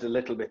their heads a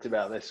little bit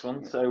about this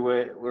one. So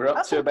we're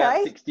up to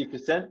about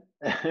 60%.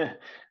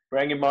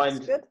 Bearing in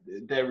mind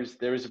there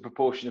is a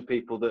proportion of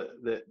people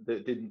that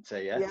didn't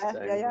say yes.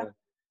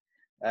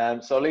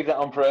 So I'll leave that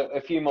on for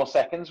a few more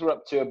seconds. We're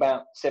up to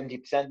about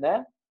 70%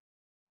 there.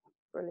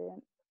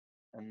 Brilliant.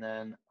 And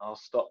then I'll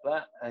stop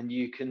that, and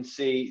you can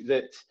see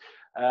that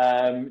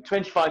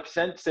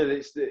 25% said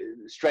it's the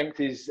strength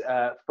is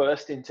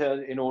first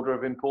in order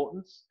of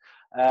importance.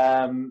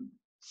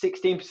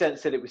 16%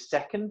 said it was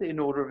second in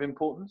order of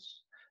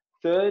importance.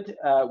 Third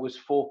was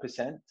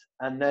 4%,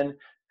 and then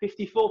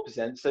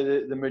 54%. So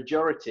the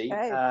majority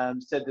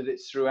said that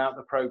it's throughout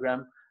the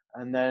program,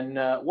 and then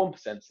 1%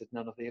 said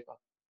none of the above.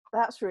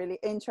 That's really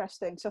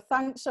interesting. So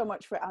thanks so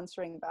much for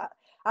answering that.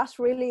 That's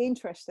really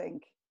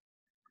interesting.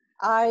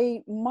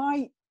 I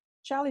might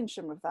challenge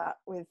some of that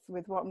with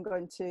what I'm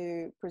going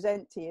to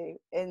present to you,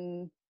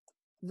 in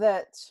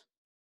that.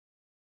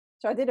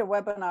 So I did a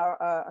webinar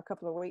a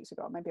couple of weeks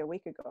ago, maybe a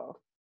week ago,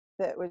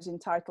 that was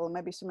entitled,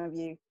 maybe some of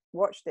you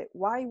watched it,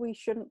 Why We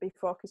Shouldn't Be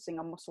Focusing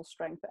on Muscle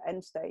Strength at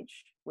End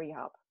Stage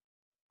Rehab.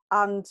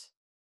 And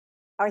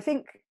I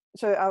think,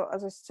 so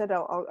as I said,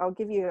 I'll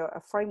give you a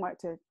framework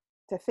to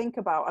think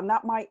about, and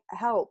that might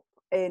help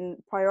in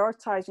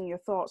prioritizing your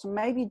thoughts. And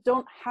maybe you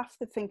don't have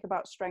to think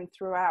about strength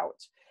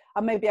throughout.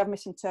 And maybe I've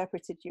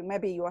misinterpreted you.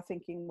 Maybe you are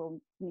thinking, well,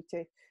 you need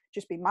to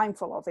just be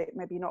mindful of it.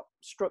 Maybe you're not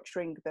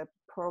structuring the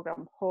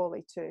program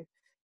wholly to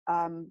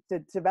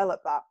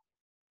develop that.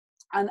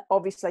 And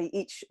obviously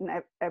each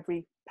and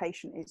every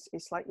patient is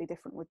slightly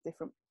different, with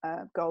different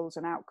goals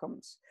and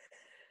outcomes.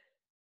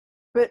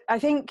 But I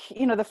think,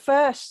 the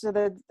first, I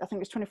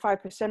think it's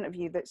 25% of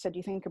you that said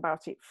you think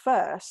about it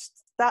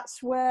first.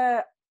 That's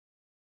where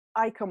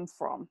I come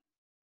from.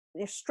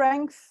 Your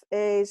strength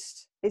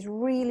is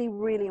really,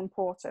 really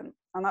important.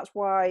 And that's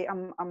why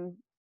I'm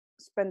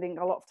spending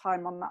a lot of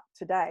time on that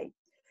today.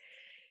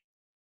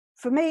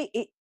 For me,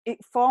 it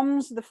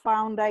forms the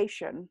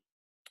foundation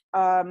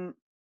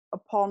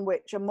upon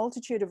which a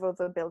multitude of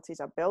other abilities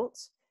are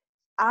built,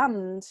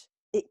 and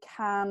it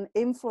can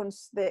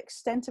influence the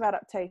extent of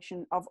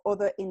adaptation of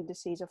other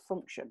indices of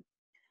function.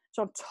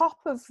 So on top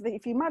of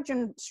if you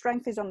imagine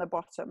strength is on the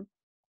bottom,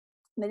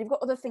 then you've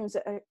got other things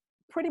that are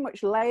pretty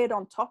much layered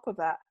on top of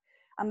that,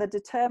 and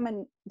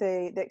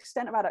the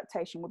extent of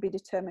adaptation will be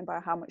determined by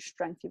how much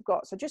strength you've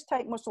got. So just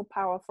take muscle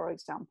power, for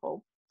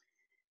example.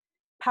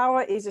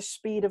 Power is a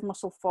speed of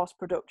muscle force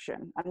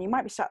production. And you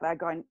might be sat there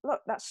going,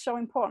 look, that's so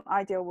important.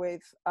 I deal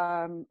with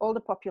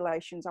older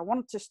populations. I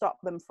want to stop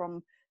them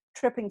from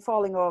tripping,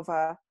 falling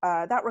over.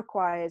 That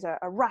requires a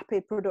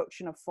rapid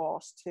production of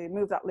force to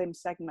move that limb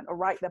segment or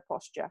right their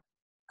posture.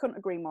 Couldn't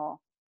agree more.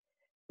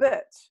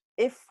 But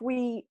if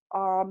we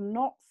are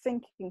not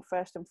thinking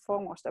first and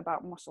foremost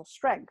about muscle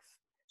strength,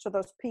 so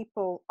those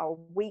people are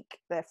weak,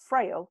 they're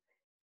frail,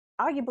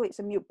 arguably it's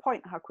a moot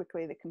point how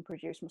quickly they can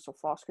produce muscle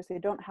force, because they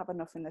don't have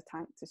enough in the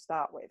tank to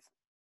start with.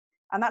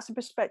 And that's a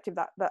perspective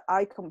that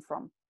I come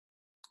from.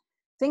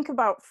 Think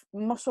about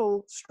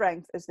muscle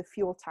strength as the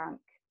fuel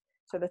tank.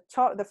 So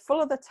the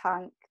fuller the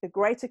tank, the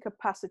greater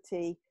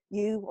capacity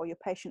you or your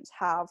patients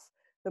have,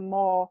 the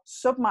more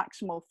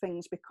submaximal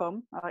things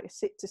become. Like a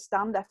sit to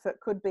stand effort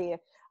could be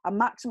a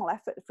maximal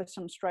effort for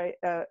some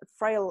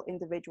frail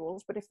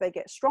individuals, but if they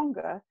get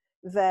stronger,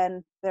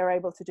 then they're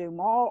able to do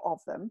more of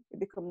them. It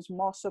becomes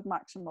more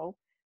submaximal.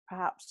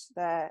 Perhaps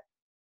they're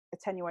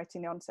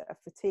attenuating the onset of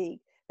fatigue.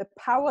 The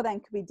power then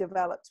can be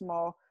developed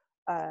more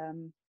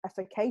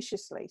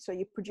efficaciously. So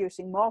you're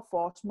producing more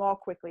force more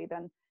quickly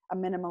than a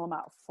minimal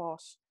amount of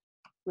force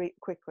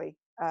quickly,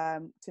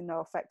 to no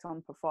effect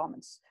on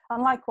performance.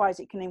 And likewise,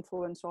 it can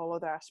influence all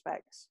other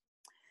aspects.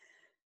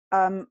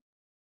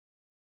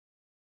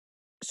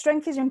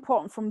 Strength is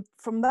important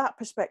from that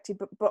perspective,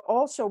 but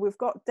also we've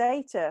got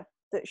data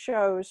that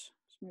shows,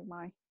 let's move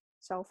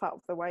myself out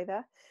of the way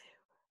there.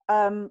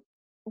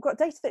 We've got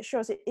data that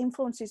shows it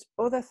influences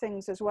other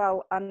things as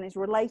well, and is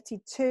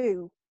related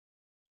to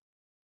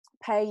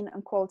pain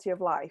and quality of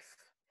life.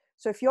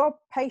 So if your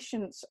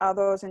patients are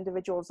those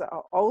individuals that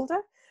are older,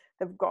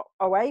 they've got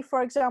OA,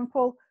 for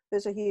example,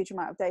 there's a huge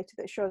amount of data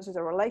that shows there's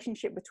a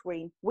relationship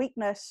between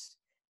weakness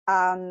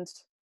and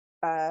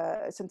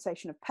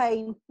sensation of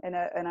pain in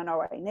an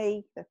OA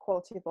knee, the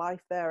quality of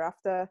life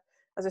thereafter.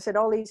 As I said,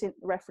 all these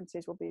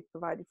references will be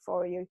provided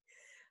for you.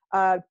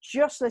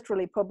 Just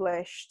literally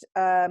published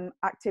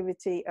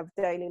activity of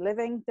daily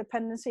living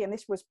dependency, and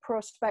this was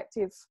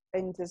prospective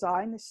in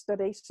design, this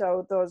study.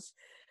 So those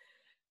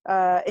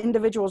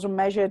individuals were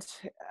measured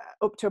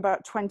up to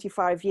about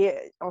 25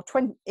 years, or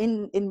 20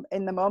 in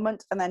the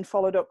moment, and then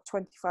followed up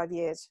 25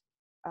 years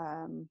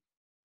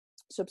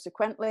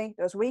subsequently.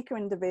 Those weaker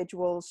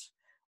individuals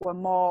were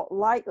more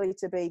likely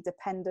to be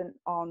dependent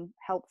on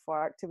help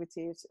for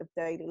activities of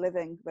daily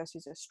living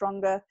versus a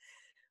stronger.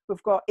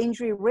 We've got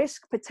injury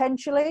risk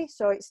potentially,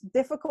 so it's a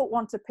difficult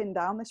one to pin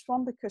down, this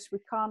one, because we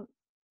can't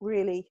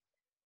really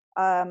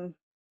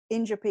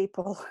injure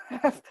people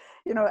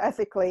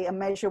ethically and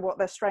measure what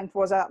their strength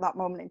was at that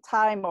moment in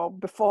time or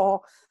before,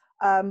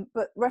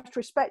 but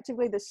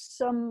retrospectively there's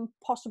some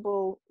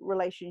possible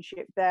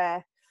relationship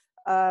there,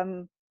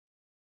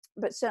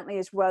 but certainly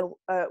as well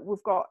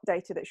we've got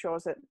data that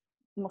shows that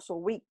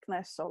muscle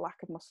weakness or lack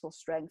of muscle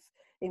strength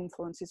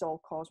influences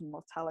all-cause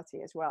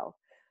mortality as well.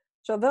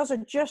 So those are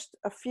just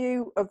a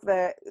few of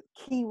the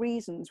key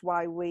reasons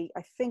why we,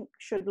 I think,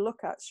 should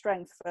look at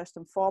strength first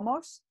and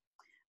foremost.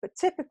 But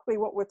typically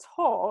what we're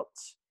taught,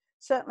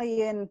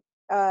 certainly in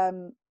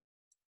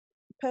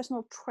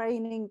personal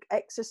training,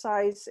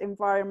 exercise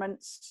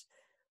environments,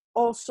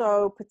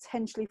 also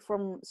potentially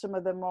from some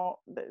of the more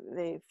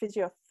the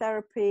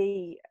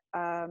physiotherapy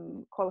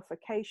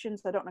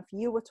qualifications. I don't know if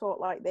you were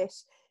taught like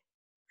this.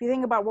 If you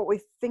think about what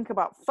we think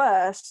about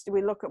first,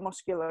 we look at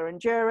muscular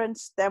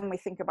endurance, then we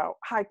think about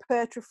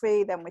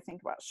hypertrophy, then we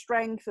think about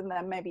strength, and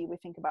then maybe we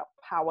think about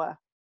power.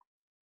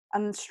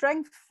 And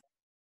strength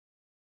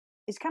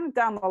is kind of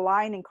down the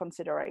line in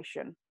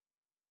consideration.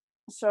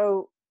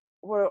 So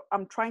what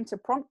I'm trying to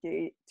prompt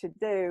you to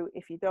do,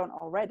 if you don't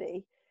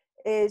already,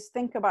 is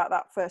think about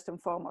that first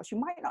and foremost. You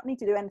might not need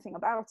to do anything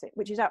about it,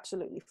 which is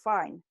absolutely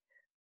fine,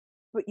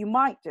 but you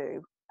might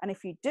do. And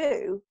if you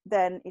do,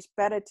 then it's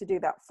better to do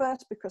that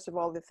first because of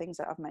all the things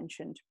that I've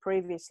mentioned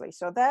previously.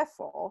 So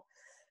therefore,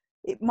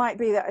 it might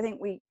be that I think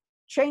we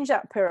change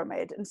that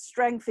pyramid and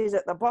strength is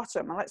at the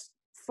bottom, and let's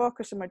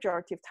focus a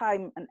majority of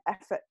time and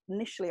effort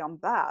initially on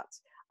that,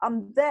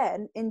 and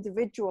then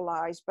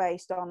individualize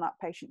based on that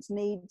patient's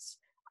needs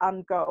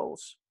and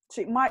goals.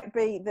 So it might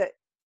be that,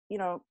 you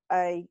know,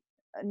 a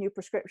new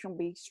prescription will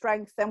be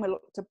strength, then we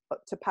look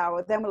to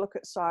power, then we look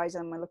at size,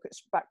 and we look at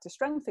back to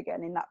strength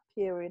again in that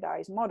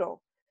periodized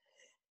model.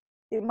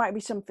 It might be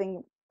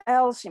something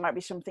else, it might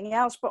be something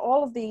else, but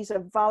all of these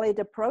are valid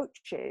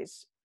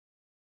approaches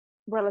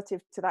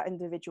relative to that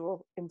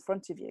individual in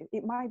front of you.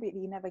 It might be that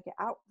you never get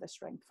out of the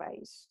strength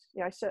phase.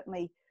 You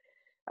know,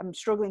 I'm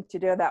struggling to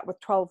do that with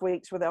 12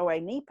 weeks with OA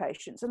knee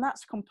patients, and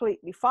that's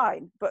completely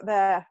fine, but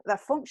their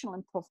functional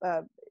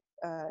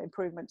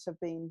improvements have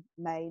been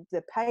made,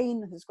 the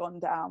pain has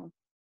gone down,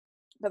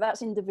 but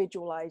that's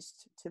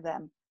individualized to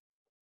them.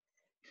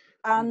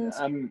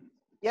 And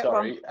yeah,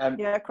 sorry.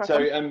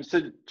 So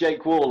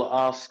Jake Wall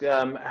asked,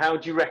 how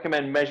do you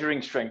recommend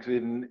measuring strength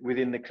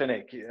within the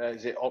clinic?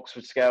 Is it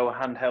Oxford scale,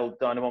 handheld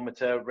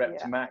dynamometer, rep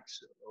to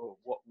max? Or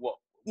what?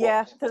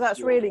 Yeah, so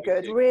that's really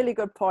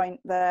good point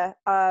there.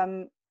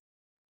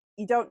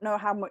 You don't know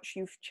how much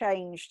you've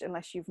changed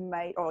unless you've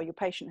made, or your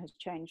patient has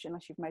changed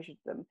unless you've measured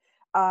them.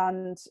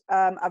 And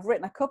I've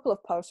written a couple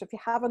of posts. If you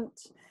haven't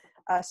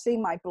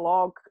seen my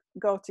blog,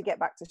 go to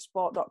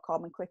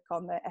getbacktosport.com and click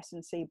on the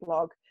S&C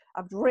blog.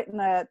 I've written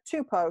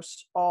 2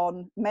 posts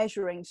on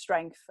measuring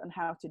strength and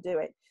how to do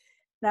it.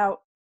 Now,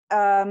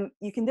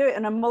 you can do it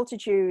in a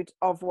multitude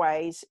of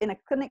ways. In a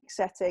clinic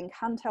setting,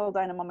 handheld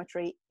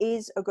dynamometry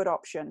is a good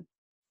option.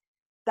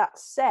 That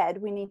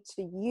said, we need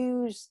to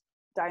use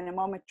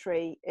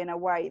dynamometry in a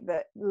way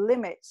that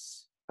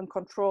limits and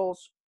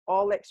controls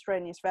all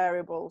extraneous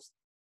variables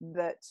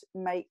that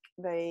make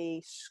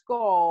the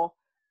score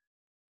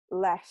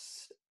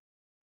less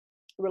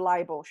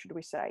reliable, should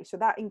we say. So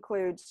that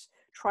includes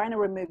trying to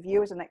remove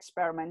you as an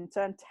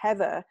experimenter and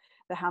tether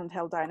the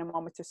handheld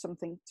dynamometer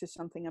to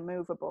something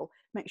immovable.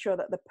 Make sure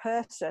that the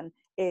person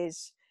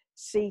is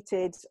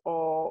seated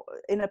or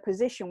in a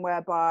position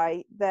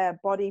whereby their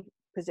body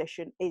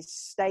position is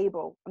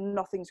stable and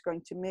nothing's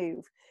going to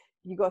move.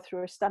 You go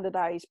through a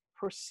standardized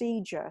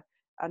procedure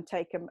and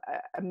take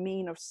a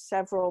mean of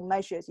several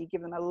measures. You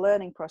give them a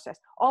learning process.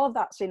 All of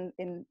that's in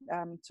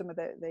some of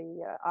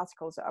the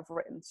articles that I've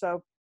written.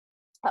 So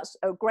that's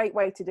a great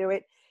way to do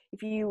it.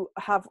 If you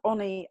have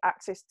only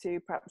access to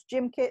perhaps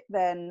gym kit,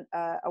 then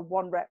a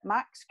 1 rep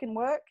max can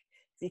work.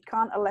 If you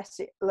can't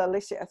elicit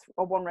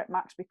a 1 rep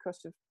max because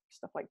of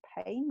stuff like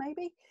pain,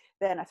 maybe,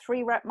 then a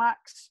 3 rep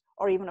max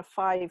or even a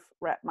 5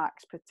 rep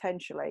max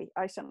potentially.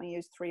 I certainly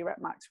use 3 rep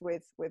max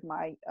with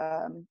my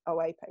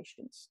OA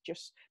patients,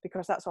 just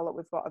because that's all that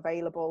we've got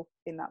available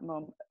in that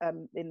moment,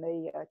 in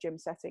the gym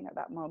setting at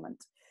that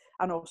moment,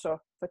 and also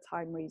for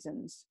time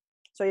reasons.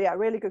 So yeah,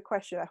 really good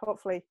question.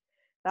 Hopefully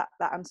that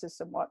answers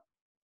somewhat.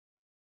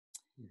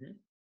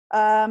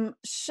 Mm-hmm.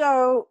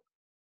 So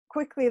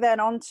quickly then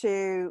on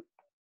to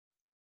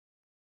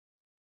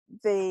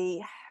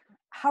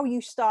how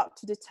you start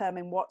to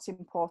determine what's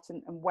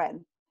important and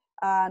when.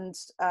 And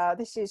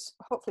this is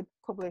hopefully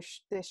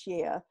published this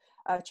year,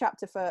 a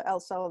chapter for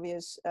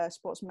Elsevier's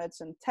sports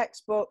medicine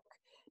textbook.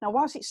 Now,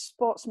 whilst it's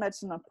sports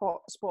medicine and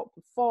sport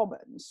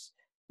performance,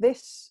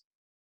 this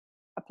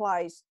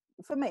applies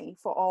for me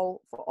for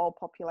all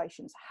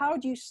populations. How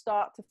do you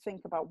start to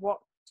think about what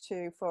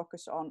to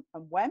focus on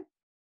and when?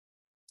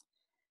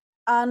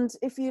 And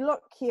if you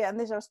look here, and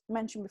this I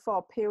mentioned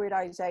before,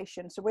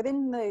 periodization. So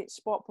within the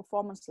sport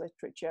performance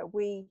literature,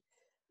 we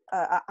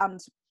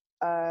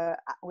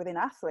within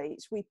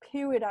athletes, we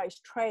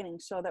periodize training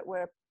so that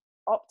we're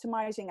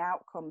optimizing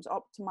outcomes,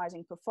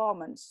 optimizing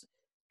performance,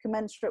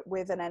 commensurate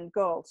with an end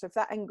goal. So if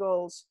that end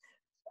goal's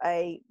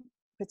a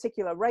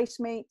particular race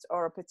meet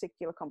or a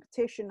particular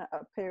competition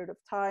at a period of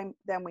time,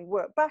 then we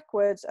work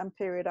backwards and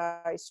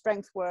periodize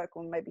strength work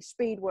or maybe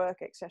speed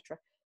work, etc.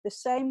 The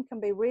same can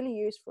be really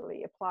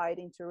usefully applied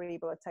into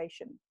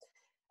rehabilitation.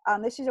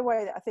 And this is a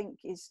way that I think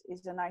is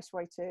a nice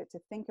way to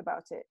think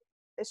about it.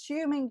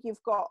 Assuming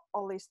you've got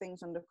all these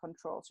things under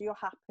control, so you're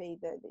happy,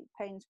 the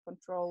pain's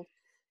controlled,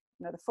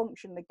 you know, the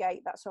function, the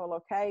gait, that's all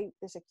okay.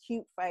 This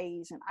acute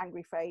phase and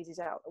angry phase is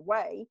out of the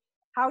way.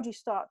 How do you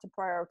start to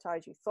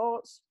prioritize your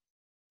thoughts?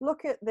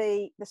 Look at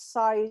the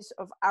size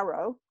of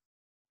arrow,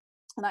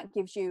 and that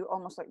gives you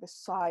almost like the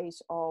size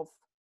of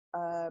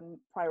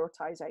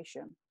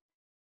prioritization.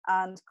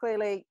 And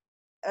clearly,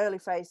 early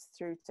phase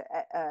through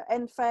to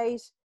end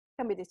phase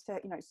can be,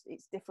 you know,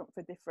 it's different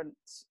for different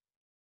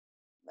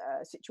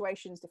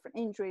situations, different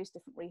injuries,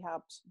 different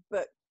rehabs.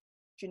 But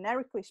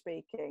generically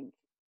speaking,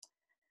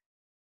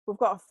 we've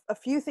got a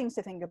few things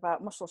to think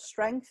about. Muscle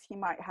strength, you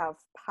might have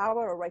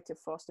power or rate of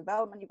force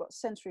development. You've got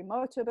sensory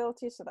motor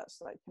ability, so that's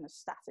like kind of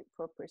static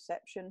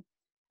proprioception.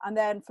 And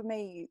then for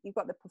me, you've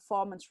got the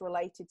performance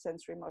related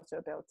sensory motor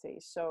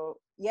abilities. So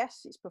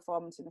yes, it's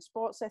performance in a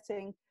sports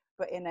setting,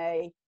 but in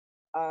a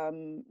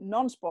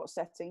non-sport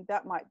setting,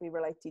 that might be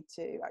related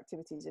to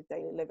activities of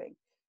daily living.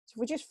 So if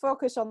we just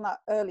focus on that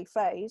early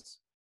phase,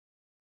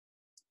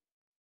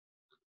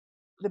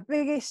 the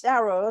biggest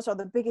arrows or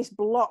the biggest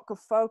block of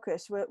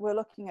focus, we're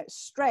looking at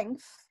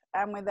strength,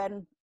 and we're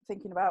then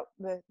thinking about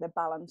the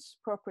balance,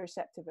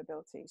 proprioceptive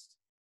abilities.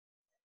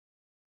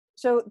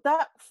 So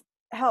that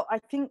I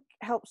think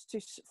helps to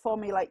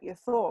formulate your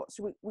thoughts.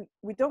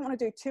 We don't want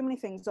to do too many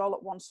things all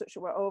at once, such that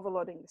we're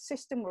overloading the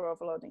system, we're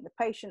overloading the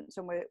patients,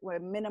 and we're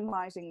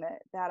minimizing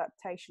the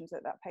adaptations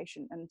that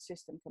patient and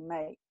system can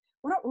make.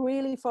 We're not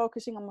really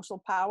focusing on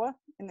muscle power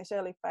in this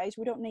early phase.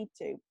 We don't need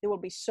to. There will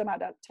be some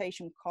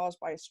adaptation caused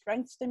by a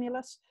strength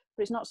stimulus,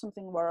 but it's not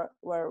something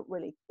we're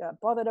really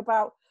bothered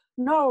about.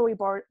 Nor are we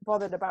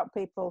bothered about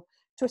people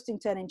twisting,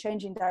 turning,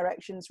 changing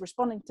directions,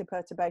 responding to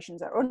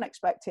perturbations that are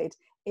unexpected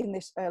in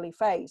this early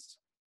phase.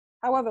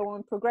 However, when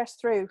we progress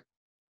through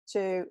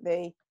to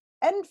the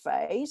end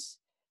phase,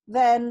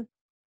 then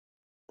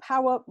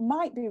power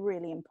might be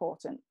really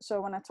important.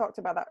 So when I talked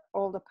about that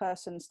older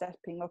person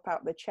stepping up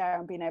out of the chair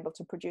and being able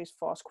to produce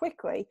force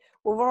quickly,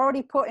 we've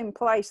already put in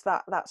place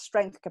that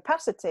strength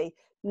capacity.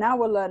 Now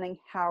we're learning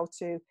how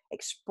to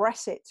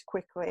express it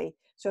quickly.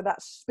 So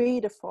that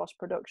speed of force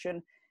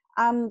production,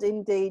 and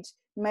indeed,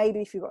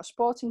 maybe if you've got a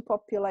sporting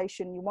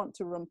population, you want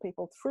to run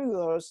people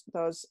through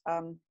those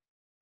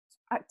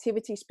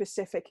activity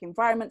specific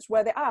environments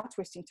where they are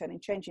twisting, turning,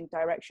 changing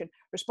direction,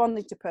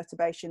 responding to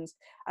perturbations,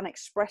 and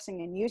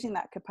expressing and using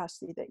that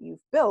capacity that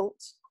you've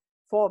built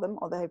for them,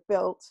 or they've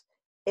built,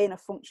 in a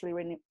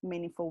functionally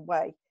meaningful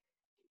way.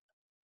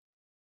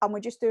 And we're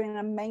just doing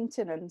a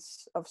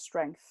maintenance of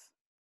strength.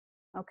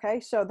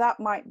 Okay, so that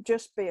might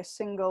just be a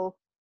single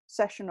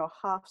session or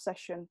half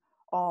session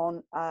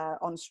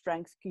on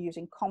strength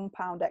using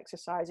compound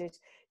exercises.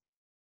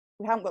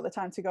 We haven't got the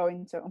time to go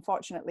into,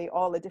 unfortunately,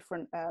 all the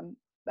different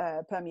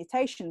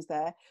permutations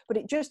there, but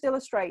it just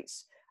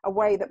illustrates a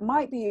way that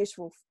might be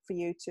useful for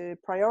you to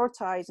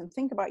prioritize and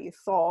think about your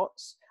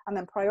thoughts, and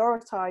then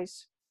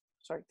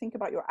think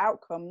about your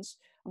outcomes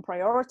and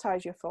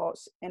prioritize your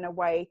thoughts in a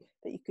way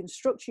that you can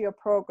structure your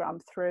program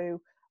through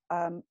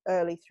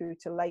early through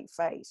to late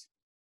phase.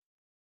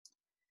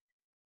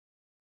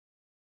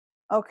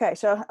 Okay,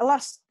 so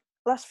last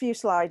few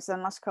slides,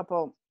 then last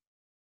couple.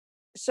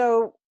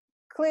 So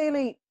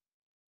clearly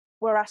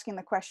we're asking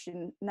the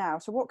question now,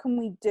 so what can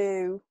we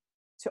do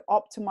to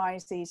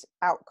optimize these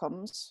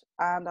outcomes?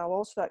 And I'll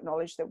also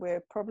acknowledge that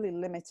we're probably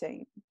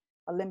limited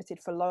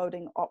for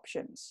loading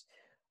options.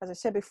 As I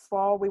said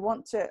before, we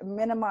want to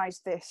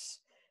minimize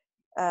this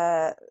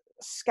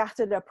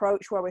scattered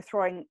approach where we're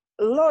throwing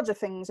loads of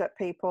things at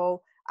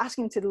people,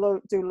 asking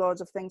to do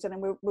loads of things, and then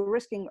we're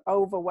risking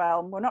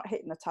overwhelm. We're not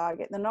hitting the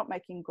target. They're not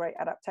making great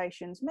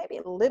adaptations, maybe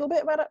a little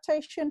bit of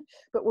adaptation,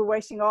 but we're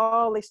wasting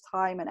all this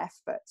time and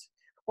effort.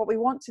 What we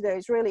want to do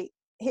is really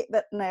hit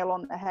that nail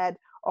on the head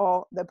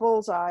or the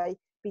bullseye,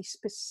 be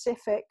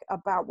specific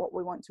about what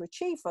we want to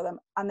achieve for them,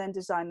 and then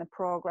design the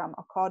program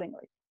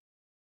accordingly.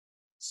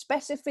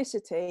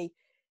 Specificity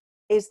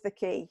is the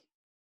key.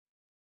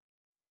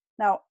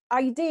 Now,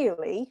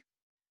 ideally,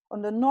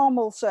 under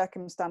normal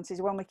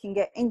circumstances, when we can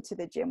get into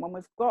the gym, when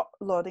we've got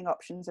loading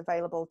options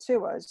available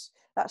to us,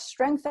 that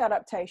strength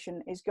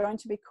adaptation is going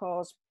to be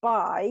caused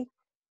by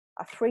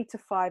a 3 to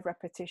 5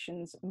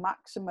 repetitions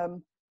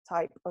maximum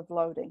type of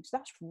loading. So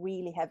that's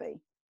really heavy.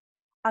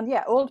 And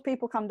yeah, old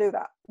people can do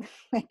that.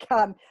 They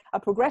can. A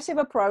progressive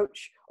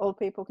approach, old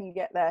people can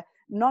get there.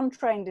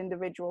 Non-trained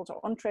individuals or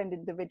untrained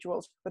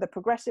individuals with a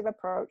progressive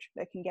approach,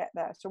 they can get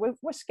there. So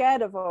we're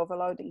scared of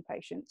overloading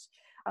patients.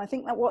 And I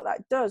think that what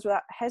that does with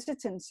that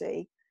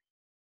hesitancy,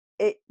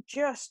 it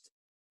just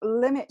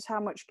limits how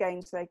much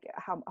gains they get,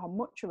 how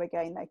much of a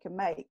gain they can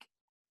make.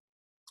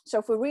 So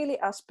if we really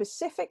are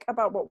specific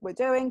about what we're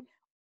doing,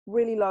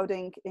 really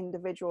loading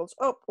individuals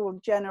up will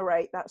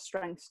generate that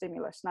strength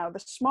stimulus. Now, the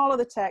smaller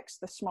the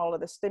text, the smaller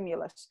the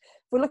stimulus.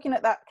 If we're looking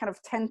at that kind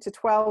of 10 to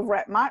 12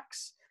 rep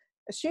max,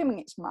 assuming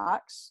it's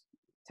max,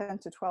 10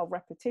 to 12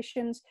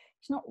 repetitions,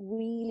 it's not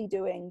really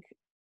doing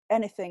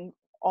anything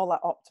all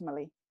that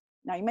optimally.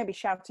 Now, you may be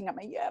shouting at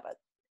me, yeah, but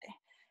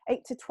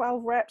 8 to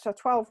 12 reps, or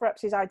 12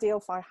 reps is ideal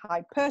for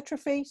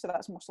hypertrophy, so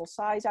that's muscle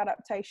size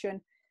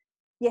adaptation.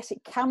 Yes,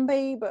 it can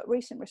be, but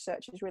recent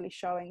research is really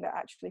showing that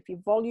actually if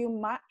you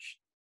volume match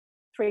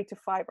 3 to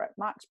 5 rep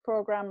max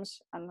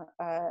programs and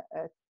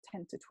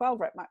 10 to 12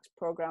 rep max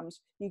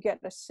programs, you get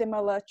a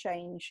similar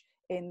change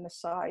in the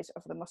size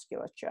of the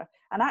musculature.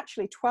 And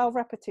actually 12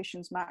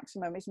 repetitions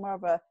maximum is more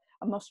of a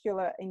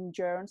muscular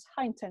endurance,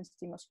 high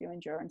intensity muscular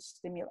endurance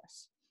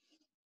stimulus.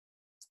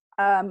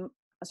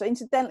 So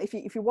incidentally,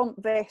 if you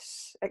want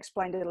this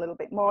explained a little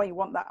bit more, you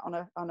want that on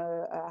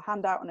a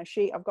handout, on a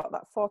sheet, I've got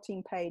that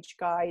 14-page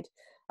guide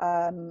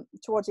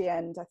towards the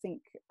end. I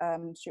think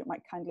Stuart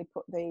might kindly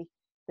put the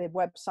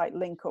website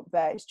link up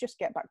there. It's just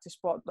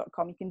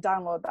getbacktosport.com. You can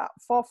download that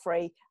for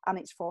free, and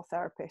it's for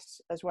therapists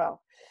as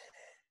well.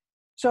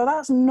 So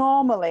that's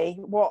normally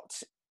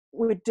what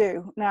we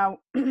do. Now,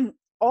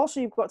 also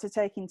you've got to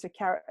take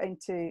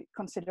into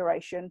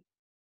consideration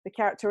the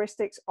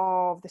characteristics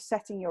of the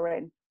setting you're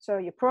in. So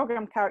your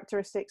program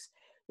characteristics,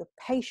 the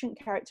patient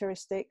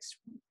characteristics,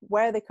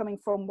 where they're coming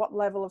from, what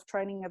level of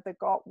training have they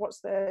got, what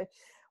are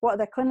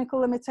their clinical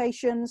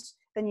limitations.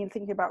 Then you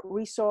think about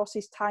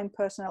resources, time,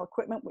 personnel,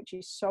 equipment, which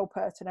is so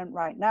pertinent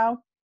right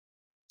now.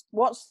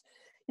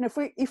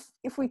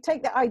 If we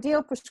take the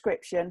ideal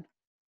prescription,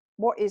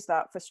 what is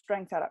that for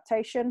strength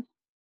adaptation?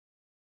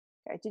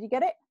 Okay, did you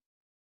get it?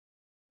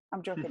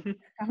 I'm joking.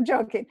 I'm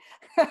joking.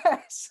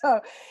 So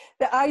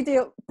the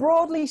ideal,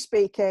 broadly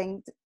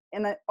speaking,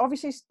 and it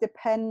obviously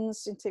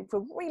depends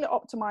for really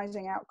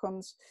optimizing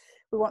outcomes.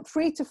 We want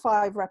 3 to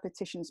 5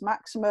 repetitions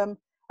maximum,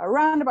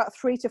 around about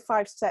 3 to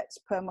 5 sets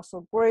per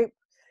muscle group.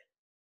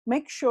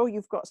 Make sure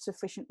you've got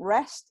sufficient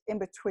rest in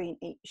between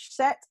each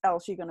set,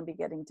 else you're going to be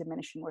getting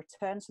diminishing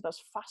returns. So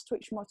those fast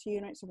twitch motor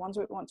units, the ones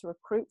we want to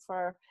recruit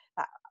for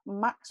that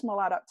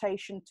maximal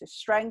adaptation to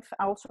strength,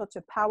 also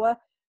to power,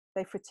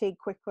 they fatigue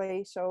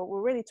quickly. So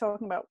we're really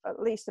talking about at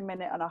least a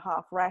minute and a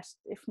half rest,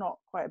 if not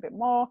quite a bit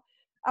more,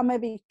 and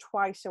maybe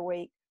twice a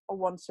week or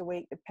once a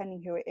week,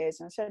 depending who it is.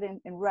 And I said in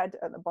red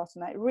at the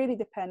bottom there, it really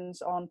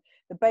depends on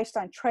the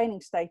baseline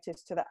training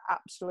status to the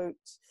absolute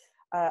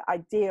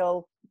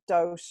ideal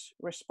dose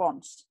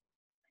response.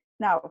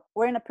 Now,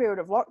 we're in a period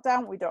of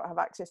lockdown. We don't have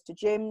access to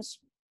gyms.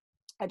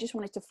 I just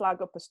wanted to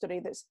flag up a study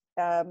that's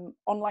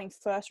online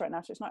first right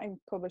now, so it's not even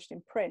published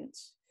in print.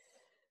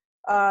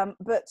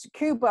 But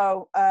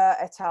Kubo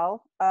et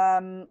al.,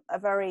 a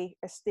very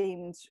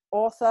esteemed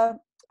author,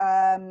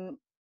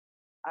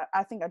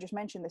 I think I just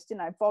mentioned this,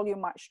 didn't I?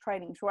 Volume match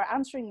training. So we're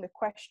answering the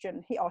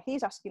question,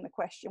 he's asking the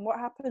question, what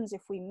happens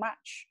if we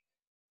match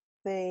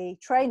the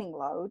training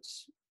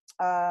loads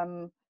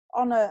on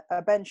a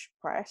bench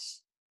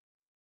press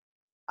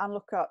and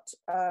look at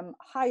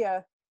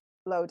higher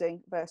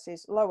loading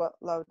versus lower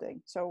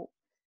loading. So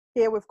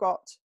here we've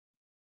got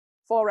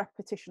 4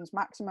 repetitions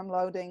maximum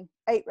loading,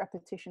 8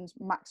 repetitions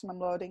maximum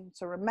loading.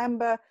 So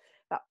remember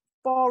that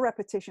 4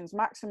 repetitions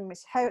maximum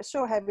is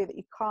so heavy that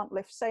you can't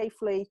lift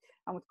safely,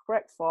 and with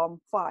correct form,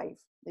 5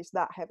 is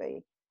that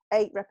heavy.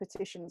 8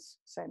 repetitions,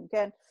 same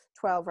again.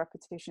 12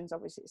 repetitions,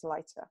 obviously it's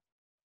lighter.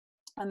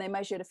 And they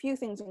measured a few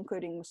things,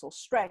 including muscle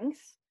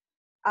strength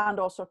and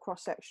also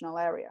cross-sectional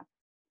area.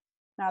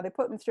 Now they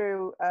put them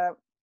through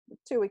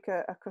 2-week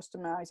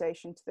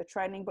customization to the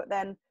training, but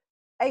then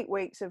 8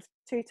 weeks of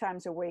 2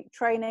 times a week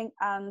training,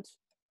 and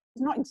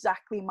it's not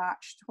exactly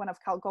matched when I've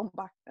gone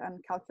back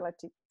and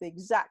calculated the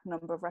exact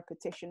number of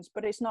repetitions,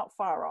 but it's not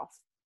far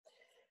off.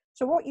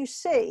 So what you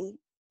see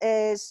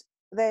is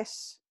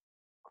this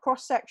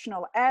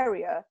cross-sectional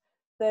area.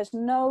 There's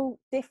no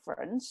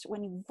difference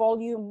when you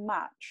volume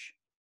match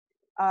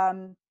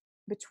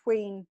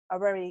between a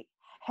very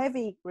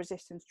heavy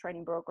resistance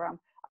training program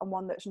and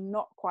one that's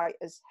not quite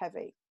as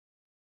heavy.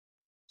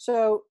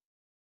 So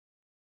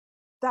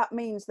that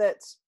means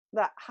that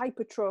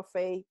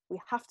hypertrophy, we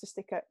have to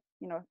stick at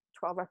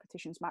 12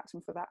 repetitions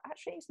maximum for that.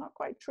 Actually, it's not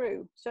quite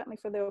true, certainly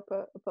for the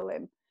upper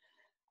limb.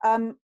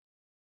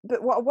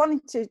 But what I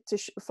wanted to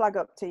flag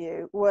up to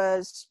you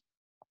was,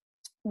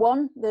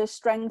 one, the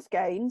strength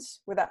gains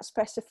with that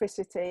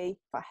specificity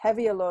for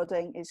heavier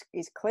loading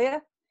is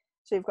clear.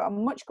 So you've got a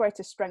much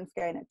greater strength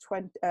gain at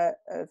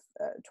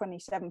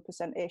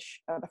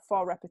 27%-ish at the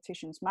 4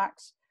 repetitions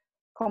max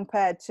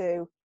compared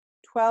to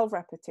 12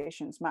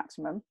 repetitions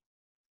maximum.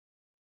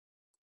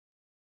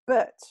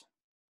 But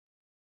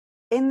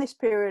in this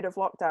period of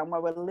lockdown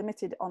where we're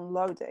limited on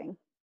loading,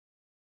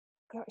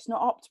 it's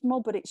not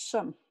optimal, but it's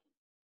some.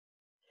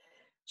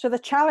 So the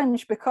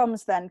challenge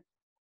becomes then,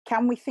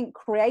 can we think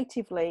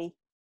creatively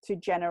to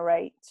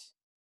generate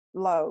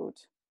load?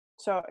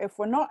 So if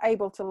we're not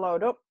able to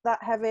load up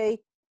that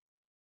heavy,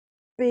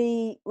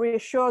 be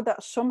reassured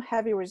that some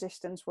heavy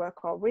resistance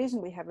work or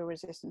reasonably heavy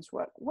resistance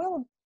work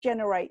will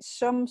generate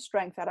some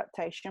strength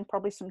adaptation,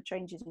 probably some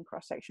changes in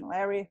cross-sectional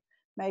area,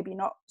 maybe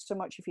not so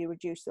much if you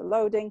reduce the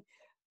loading.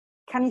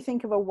 Can you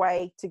think of a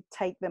way to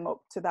take them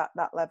up to that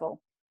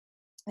level?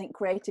 I think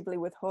creatively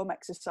with home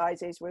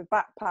exercises, with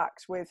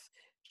backpacks, with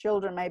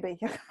children maybe,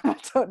 I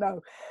don't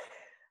know.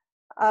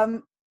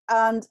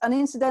 And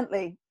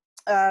incidentally,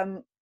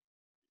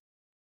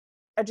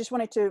 I just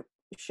wanted to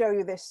show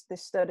you this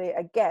study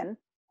again.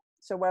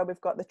 So where we've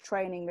got the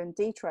training and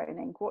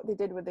detraining, what they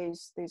did with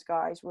these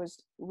guys was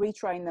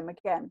retrain them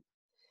again.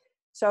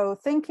 So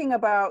thinking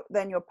about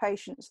then your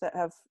patients that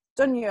have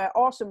done your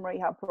awesome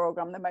rehab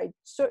program, they made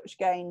such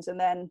gains, and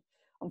then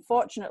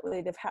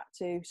unfortunately they've had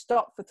to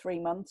stop for 3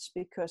 months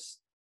because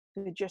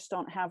they just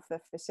don't have the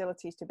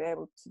facilities to be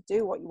able to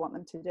do what you want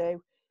them to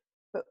do.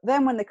 But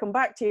then when they come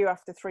back to you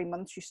after 3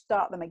 months, you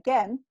start them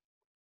again.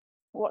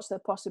 What's the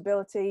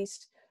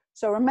possibilities?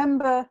 So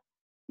remember,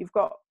 you've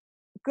got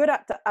good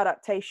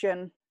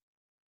adaptation,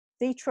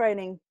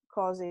 detraining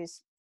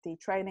causes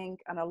detraining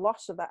and a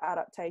loss of that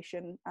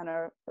adaptation,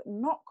 but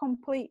not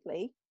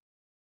completely.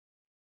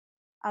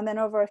 And then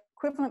over an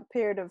equivalent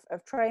period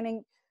of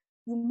training,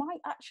 you might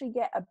actually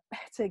get a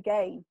better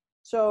gain.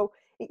 So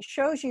it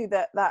shows you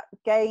that that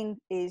gain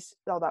is,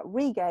 or that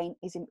regain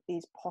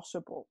is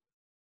possible.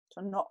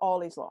 So not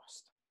all is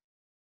lost.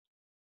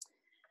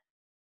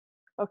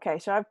 Okay,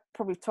 so I've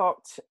probably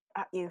talked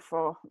at you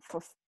for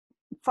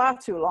far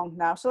too long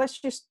now. So let's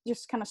just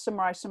kind of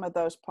summarize some of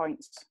those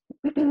points.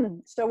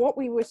 So what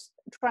we were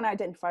trying to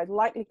identify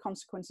likely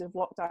consequences of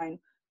lockdown,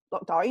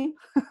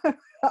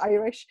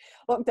 Irish,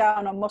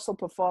 lockdown on muscle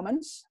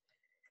performance.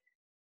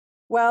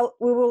 Well,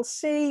 we will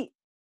see,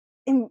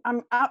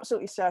 I'm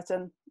absolutely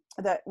certain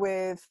that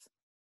with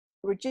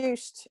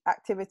reduced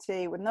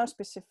activity, with no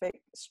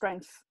specific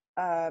strength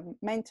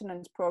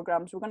maintenance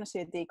programs, we're going to see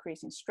a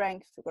decrease in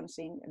strength, we're going to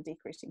see a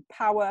decrease in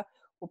power,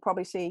 we'll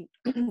probably see,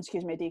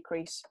 excuse me, a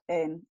decrease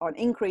in, or an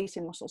increase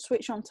in muscle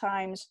switch on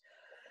times.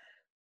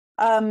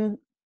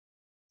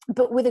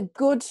 But with a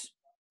good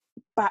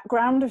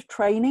background of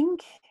training,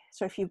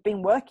 so if you've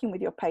been working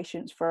with your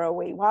patients for a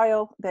wee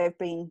while, they've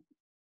been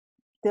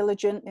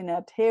diligent in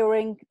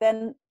adhering,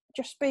 then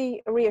just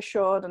be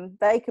reassured, and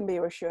they can be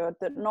reassured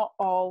that not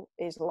all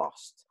is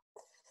lost,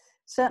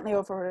 certainly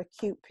over an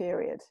acute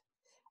period.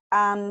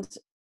 And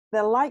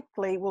they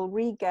likely will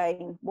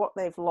regain what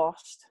they've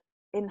lost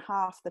in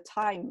half the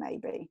time,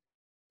 maybe.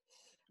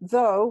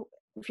 Though,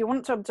 if you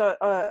want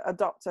to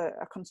adopt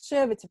a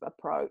conservative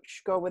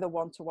approach, go with a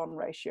 1-to-1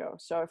 ratio.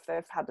 So if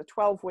they've had a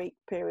 12-week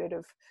period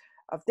of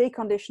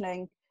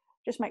deconditioning,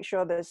 just make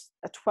sure there's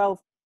a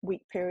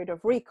 12-week period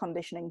of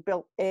reconditioning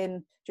built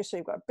in, just so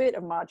you've got a bit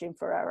of margin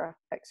for error,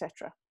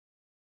 etc.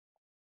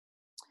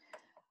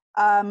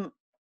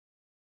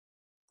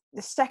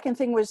 The second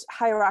thing was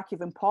hierarchy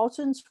of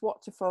importance,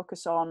 what to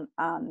focus on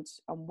and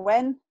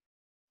when.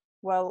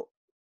 Well,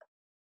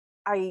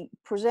 I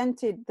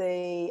presented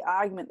the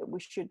argument that we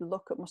should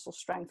look at muscle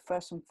strength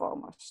first and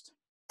foremost,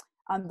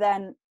 and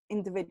then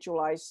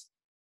individualize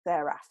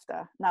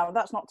thereafter. Now,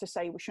 that's not to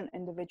say we shouldn't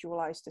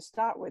individualize to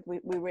start with, we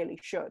really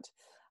should.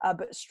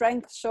 But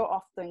strength so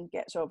often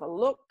gets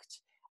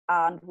overlooked,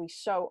 and we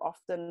so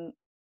often,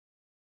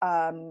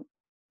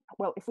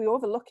 well, if we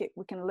overlook it,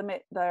 we can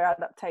limit their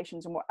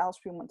adaptations and what else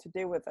we want to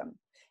do with them.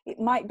 It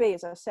might be,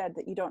 as I said,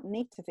 that you don't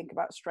need to think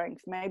about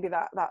strength. Maybe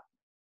that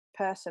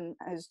person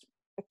is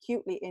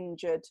acutely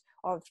injured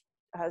or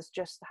has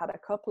just had a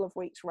couple of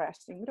weeks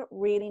rest, and we don't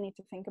really need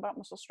to think about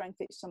muscle strength.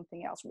 It's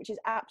something else, which is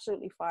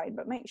absolutely fine,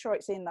 but make sure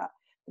it's in that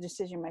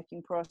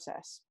decision-making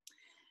process.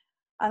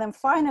 And then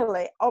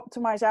finally,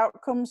 optimize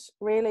outcomes.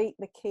 Really,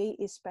 the key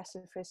is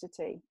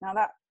specificity. Now,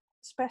 that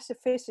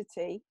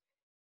specificity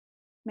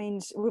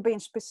means we're being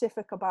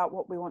specific about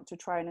what we want to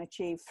try and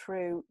achieve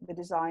through the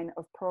design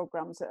of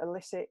programs that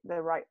elicit the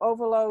right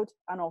overload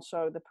and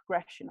also the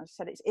progression. As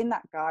I said, it's in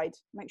that guide.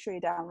 Make sure you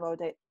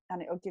download it,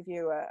 and it'll give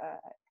you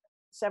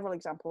several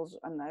examples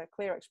and a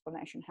clear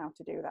explanation how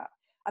to do that.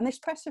 And this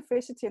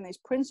specificity and these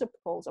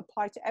principles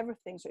apply to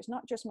everything. So it's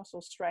not just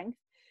muscle strength,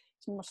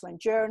 it's muscle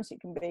endurance, it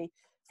can be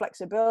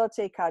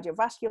flexibility,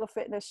 cardiovascular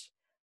fitness,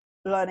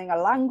 learning a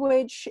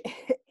language.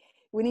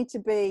 We need to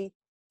be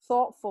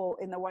thoughtful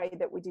in the way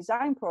that we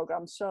design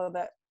programs so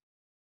that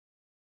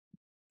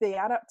the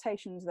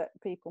adaptations that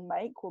people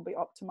make will be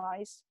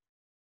optimized.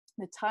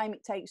 The time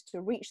it takes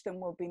to reach them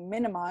will be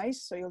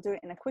minimized, so you'll do it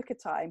in a quicker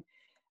time,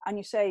 and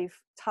you save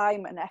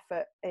time and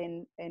effort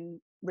in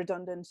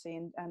redundancy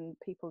and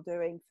people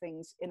doing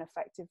things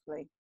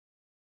ineffectively.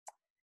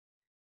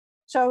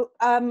 So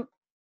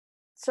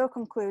so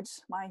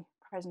concludes my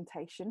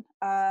presentation.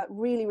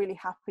 Really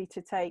happy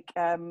to take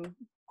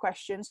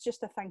questions. Just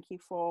to thank you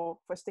for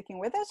sticking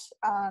with us,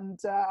 and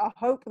I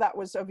hope that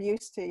was of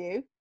use to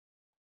you.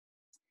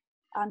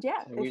 And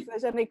yeah, so if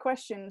there's any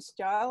questions,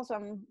 Giles,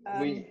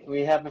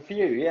 we have a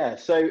few, yeah.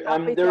 So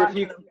there are a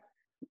few.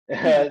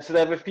 So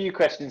there are a few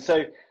questions.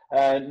 So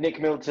Nick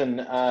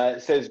Milton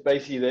says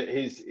basically that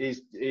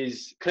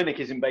his clinic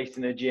isn't based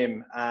in a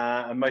gym,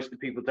 and most of the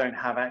people don't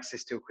have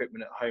access to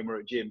equipment at home or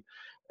at gym.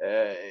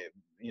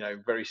 You know,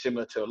 very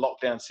similar to a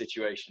lockdown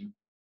situation.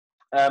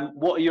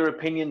 What are your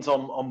opinions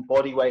on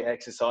body weight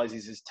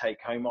exercises as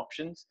take-home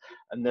options?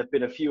 And there have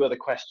been a few other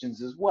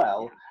questions as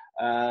well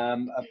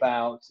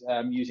about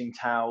using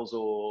towels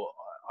or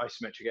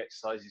isometric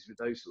exercises with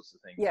those sorts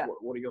of things. Yeah.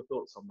 What are your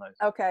thoughts on those?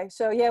 Okay,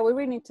 so yeah, we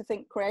really need to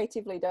think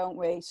creatively, don't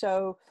we?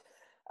 So,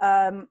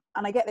 and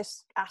I get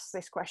asked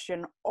this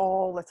question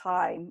all the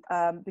time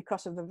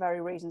because of the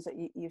very reasons that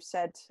you've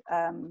said.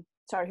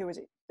 Sorry, who was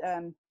it?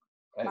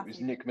 It was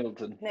Nick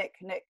Milton. Nick.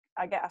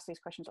 I get asked these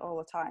questions all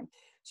the time.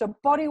 So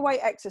body weight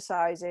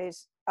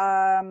exercises,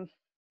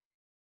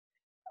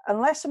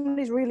 unless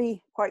somebody's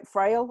really quite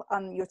frail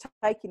and you're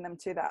taking them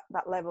to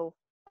that level,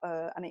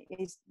 and it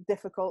is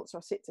difficult, so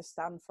sit to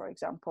stand, for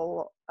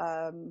example,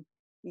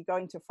 you're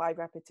going to 5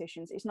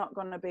 repetitions, it's not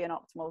going to be an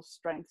optimal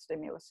strength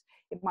stimulus.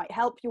 It might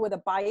help you with a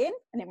buy-in,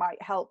 and it might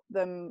help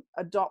them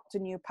adopt a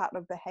new pattern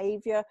of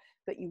behavior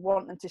that you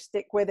want them to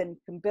stick with, and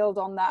you can build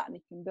on that, and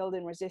you can build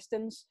in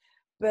resistance.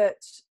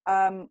 But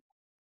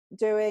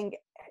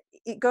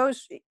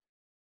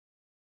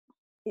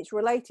it's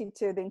related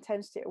to the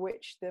intensity at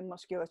which the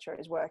musculature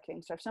is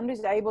working. So if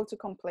somebody's able to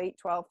complete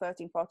 12,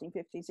 13, 14,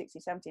 15,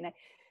 16, 17,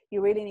 you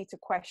really need to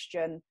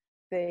question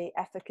the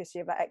efficacy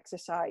of that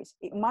exercise.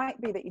 It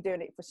might be that you're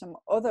doing it for some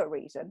other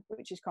reason,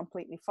 which is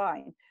completely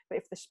fine. But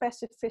if the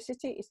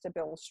specificity is to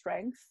build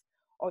strength,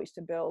 or it's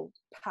to build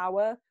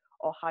power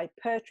or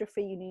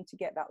hypertrophy, you need to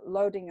get that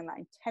loading and that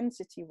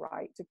intensity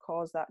right to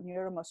cause that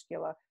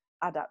neuromuscular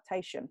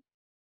adaptation.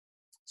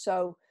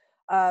 So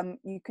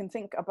you can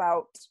think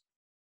about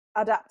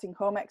adapting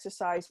home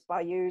exercise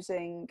by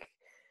using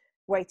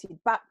weighted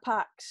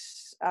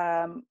backpacks.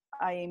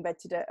 I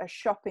invented a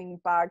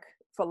shopping bag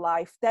for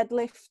life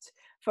deadlift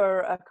for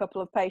a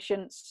couple of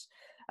patients,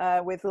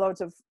 with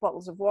loads of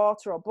bottles of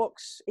water or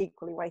books,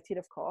 equally weighted,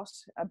 of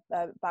course,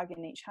 a bag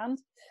in each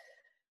hand.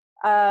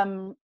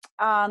 And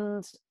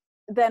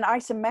then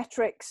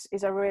isometrics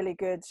is a really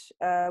good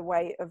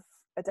way of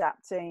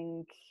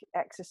adapting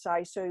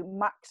exercise. So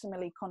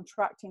maximally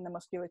contracting the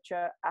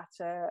musculature at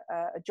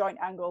a joint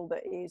angle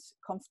that is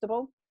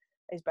comfortable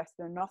is better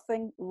than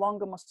nothing.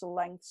 Longer muscle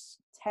lengths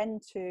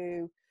tend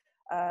to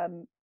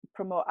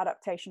promote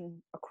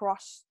adaptation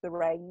across the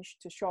range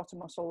to shorter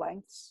muscle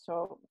lengths.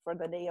 So for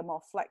the knee, a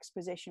more flexed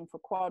position for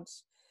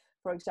quads,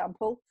 for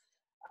example.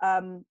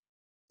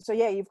 So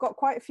yeah, you've got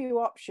quite a few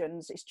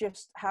options. It's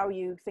just how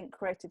you think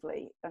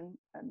creatively and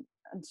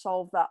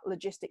solve that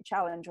logistic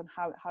challenge on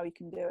how you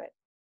can do it.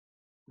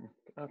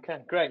 Okay,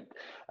 great.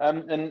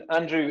 And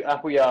Andrew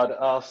Appleyard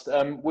asked,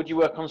 would you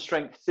work on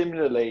strength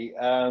similarly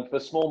for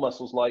small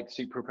muscles like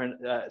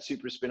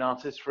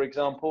supraspinatus, for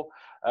example,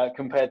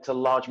 compared to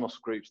large muscle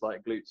groups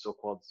like glutes or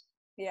quads?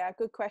 Yeah,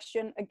 good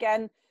question.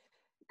 Again,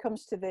 it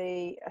comes to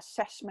the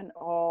assessment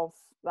of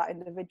that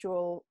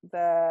individual,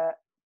 the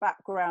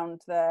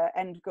background, the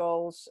end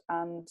goals,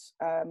 and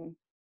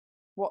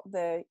what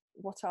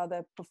are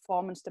the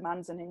performance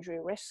demands and injury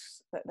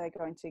risks that they're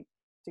going to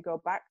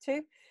go back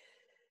to.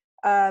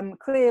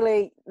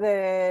 Clearly,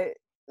 the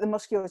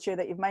musculature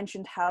that you've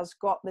mentioned has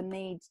got the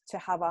need to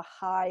have a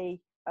high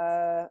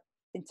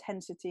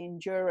intensity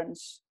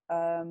endurance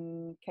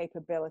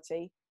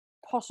capability,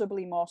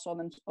 possibly more so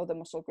than other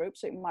muscle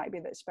groups. So it might be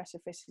that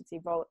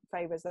specificity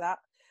favors that.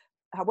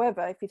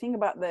 However, if you think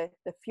about the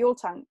fuel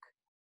tank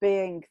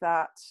being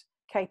that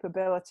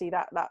capability,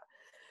 that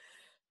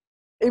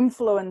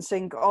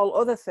influencing all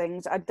other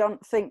things, I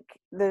don't think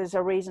there's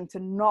a reason to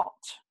not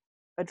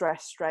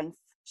address strength.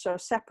 So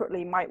separately,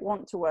 you might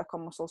want to work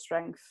on muscle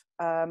strength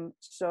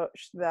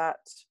such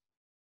that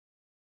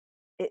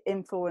it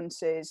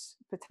influences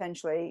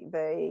potentially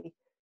the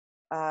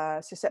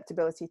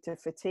susceptibility to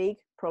fatigue,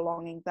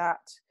 prolonging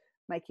that,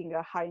 making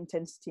a high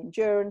intensity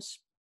endurance,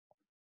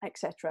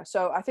 etc.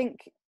 So I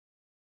think it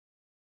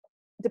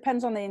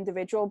depends on the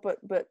individual,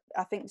 but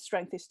I think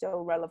strength is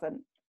still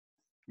relevant.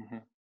 Mm-hmm.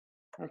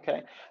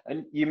 Okay,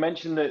 and you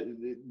mentioned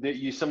that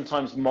you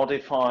sometimes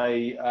modify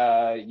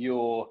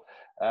your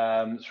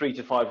 3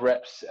 to 5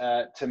 reps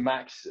to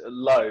max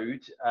load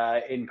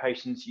in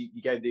patients.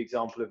 You gave the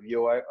example of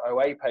your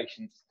OA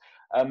patients,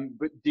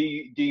 but do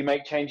you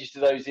make changes to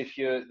those if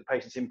the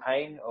patient's in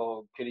pain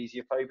or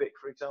kinesiophobic,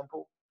 for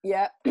example?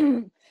 Yeah,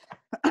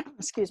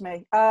 excuse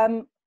me.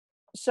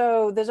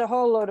 So there's a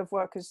whole load of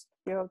work, as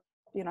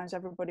as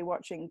everybody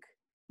watching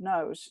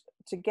knows,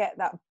 to get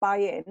that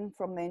buy-in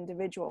from the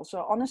individual.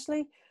 So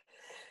honestly,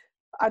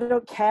 I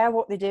don't care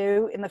what they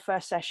do in the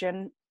first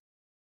session.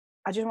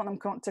 I just want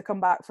them to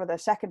come back for the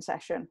second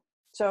session.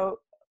 So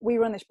we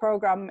run this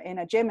program in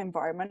a gym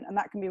environment, and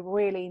that can be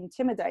really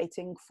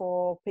intimidating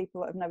for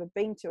people that have never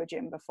been to a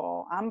gym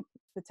before, and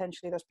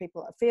potentially those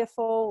people that are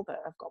fearful, that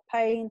have got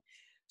pain.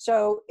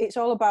 So it's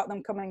all about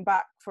them coming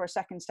back for a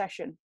second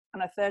session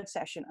and a third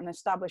session and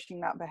establishing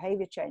that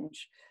behavior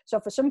change.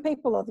 So for some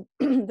people,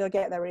 they'll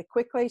get there really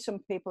quickly. Some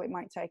people, it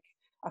might take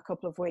a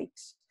couple of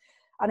weeks.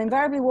 And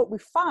invariably what we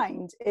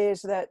find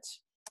is that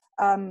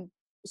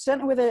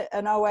certainly with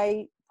an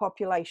OA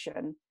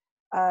population,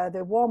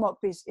 the warm-up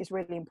is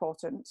really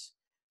important.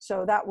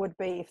 So that would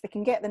be, if they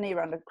can get the knee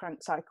around a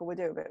crank cycle, we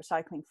do a bit of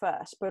cycling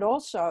first, but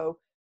also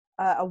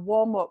a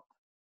warm-up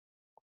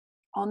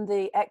on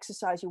the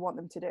exercise you want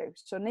them to do.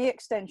 So knee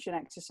extension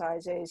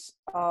exercises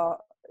are,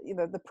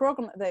 the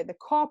program, the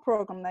core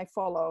program they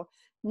follow: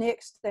 knee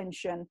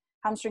extension,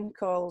 hamstring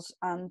curls,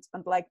 and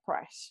leg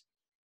press.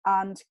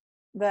 And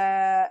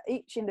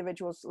each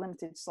individual is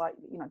limited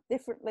slightly,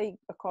 differently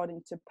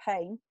according to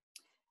pain.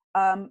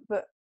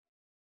 But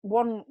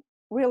one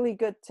really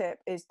good tip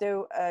is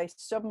do a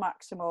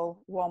submaximal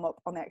warm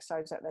up on the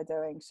exercise that they're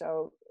doing.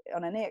 So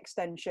on a knee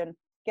extension,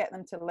 get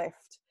them to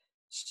lift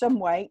some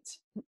weight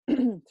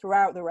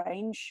throughout the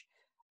range,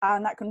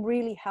 and that can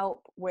really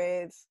help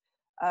with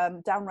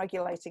down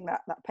regulating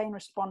that pain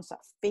response, that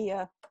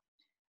fear.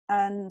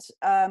 And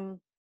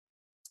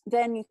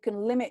then you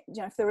can limit,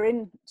 if they're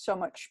in so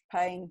much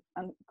pain,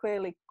 and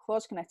clearly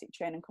closed kinetic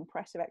chain and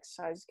compressive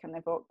exercises can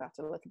evoke that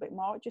a little bit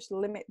more, just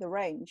limit the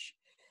range.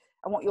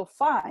 And what you'll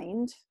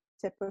find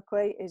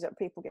typically is that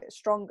people get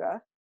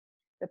stronger,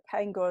 the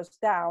pain goes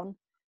down,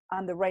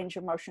 and the range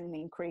of motion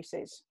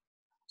increases.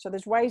 So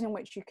there's ways in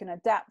which you can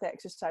adapt the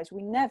exercise.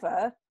 We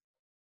never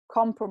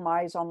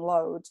compromise on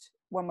load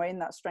when we're in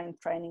that strength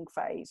training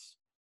phase.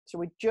 So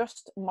we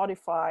just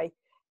modify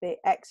the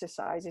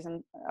exercises,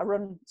 and I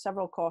run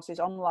several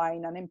courses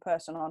online and in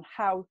person on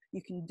how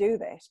you can do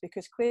this,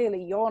 because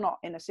clearly you're not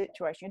in a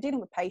situation, you're dealing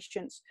with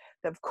patients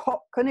that have got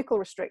clinical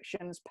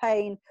restrictions,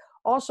 pain,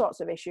 all sorts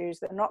of issues.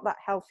 They're not that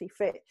healthy,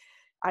 fit,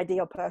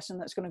 ideal person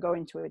that's going to go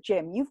into a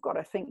gym. You've got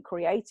to think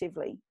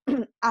creatively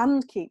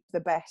and keep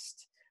the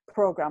best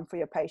program for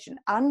your patient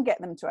and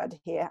get them to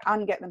adhere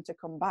and get them to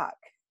come back.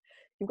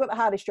 You've got the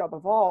hardest job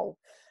of all.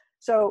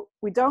 So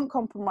we don't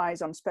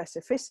compromise on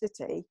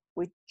specificity,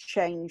 we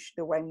change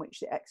the way in which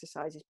the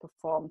exercise is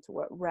performed to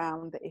work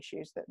around the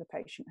issues that the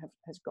patient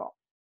has got.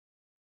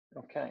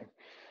 Okay,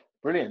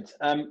 brilliant.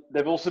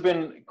 There've also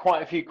been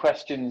quite a few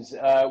questions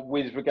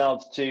with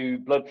regards to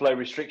blood flow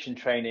restriction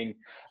training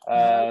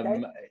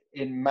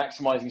in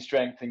maximising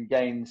strength and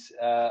gains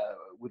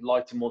with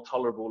lighter, more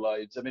tolerable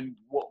loads. I mean,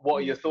 what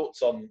are your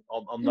thoughts on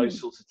those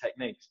sorts of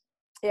techniques?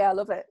 Yeah, I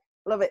love it.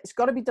 Love it. It's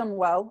got to be done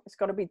well. It's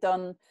got to be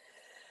done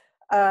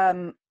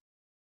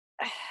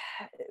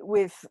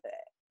with,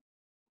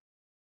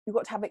 you've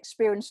got to have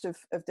experience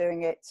of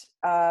doing it.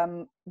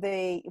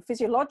 The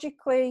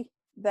physiologically,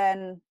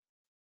 then,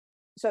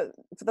 so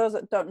for those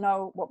that don't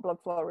know what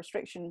blood flow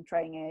restriction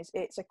training is,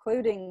 it's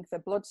occluding the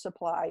blood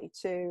supply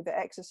to the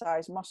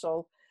exercise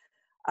muscle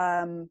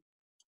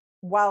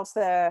whilst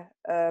they're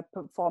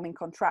performing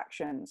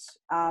contractions,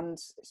 and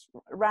it's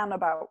around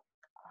about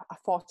a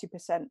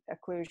 40%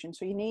 occlusion.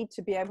 So you need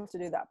to be able to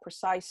do that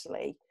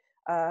precisely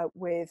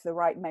with the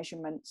right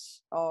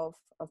measurements of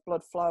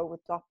blood flow with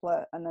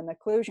Doppler and an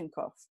occlusion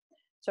cuff.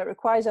 So it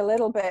requires a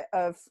little bit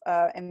of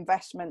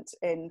investment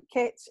in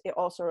kit. It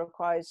also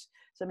requires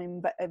some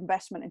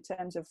investment in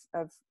terms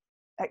of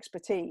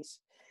expertise.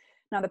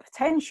 Now the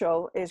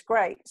potential is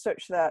great,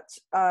 such that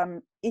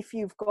if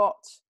you've got,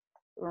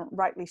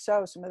 rightly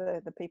so, some of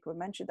the people have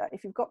mentioned that,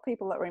 if you've got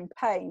people that are in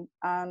pain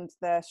and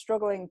they're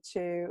struggling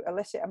to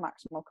elicit a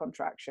maximal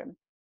contraction,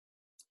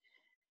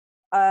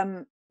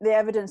 the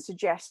evidence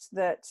suggests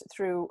that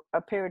through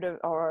a period of,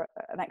 or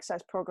an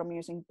exercise program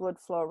using blood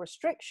flow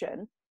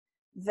restriction,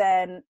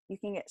 then you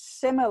can get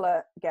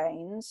similar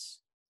gains,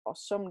 or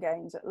some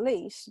gains at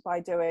least, by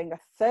doing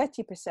a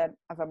 30%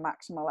 of a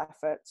maximal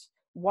effort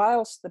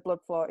whilst the blood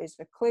flow is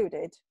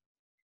occluded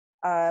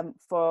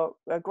for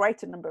a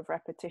greater number of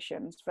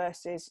repetitions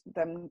versus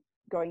them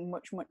going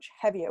much, much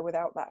heavier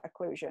without that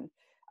occlusion.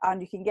 And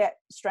you can get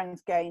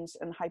strength gains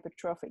and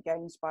hypertrophic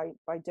gains by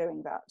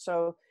doing that.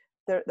 So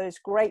there's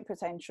great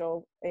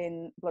potential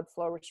in blood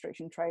flow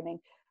restriction training.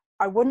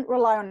 I wouldn't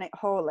rely on it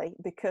wholly,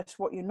 because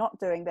what you're not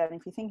doing then,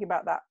 if you think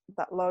about that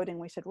loading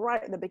we said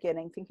right at the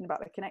beginning, thinking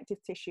about the connective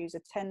tissues,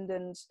 the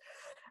tendons,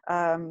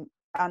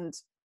 and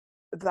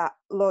that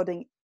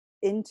loading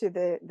into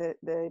the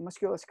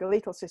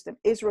musculoskeletal system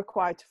is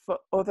required for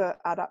other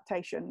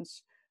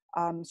adaptations.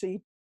 So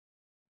you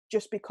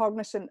just be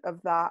cognizant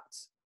of that,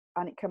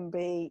 and it can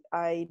be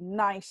a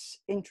nice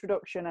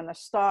introduction and a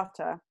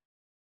starter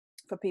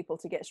for people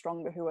to get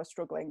stronger who are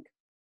struggling.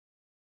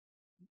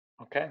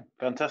 Okay,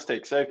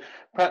 fantastic. So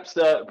perhaps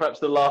the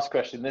last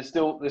question. There's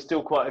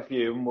still quite a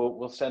few, and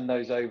we'll send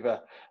those over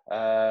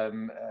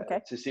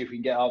to see if we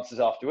can get answers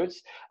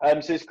afterwards.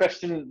 So this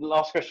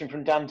last question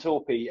from Dan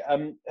Torpy.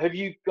 Have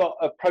you got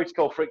a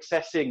protocol for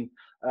assessing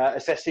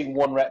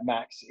 1 rep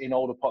max in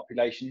older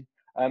population?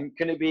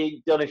 Can it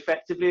be done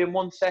effectively in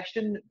one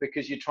session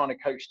because you're trying to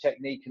coach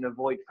technique and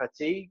avoid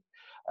fatigue,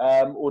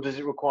 or does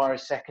it require a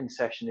second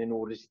session in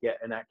order to get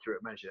an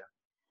accurate measure?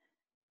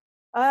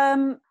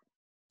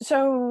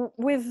 So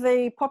with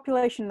the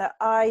population that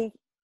I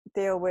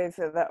deal with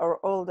that are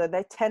older,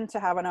 they tend to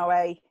have an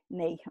OA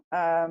knee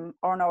or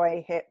an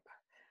OA hip,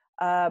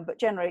 but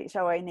generally it's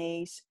OA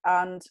knees.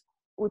 And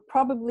we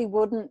probably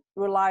wouldn't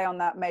rely on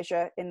that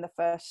measure in the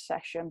first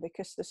session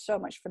because there's so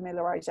much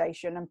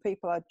familiarization and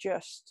people are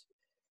just,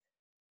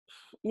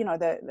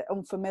 they're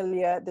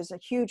unfamiliar. There's a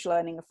huge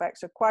learning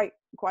effect. So quite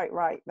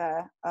right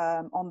there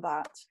on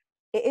that.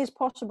 It is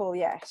possible,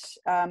 yes.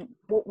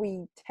 What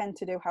we tend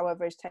to do,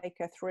 however, is take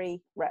a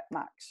 3 rep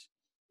max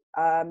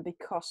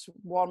because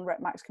 1 rep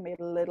max can be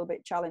a little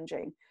bit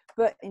challenging.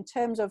 But in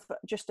terms of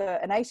just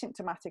an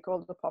asymptomatic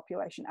older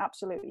population,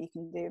 absolutely you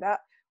can do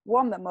that.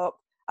 Warm them up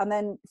and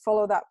then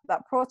follow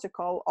that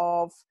protocol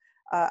of,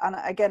 and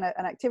again,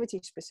 an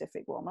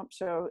activity-specific warm-up.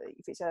 So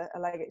if it's a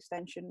leg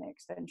extension, knee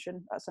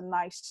extension, that's a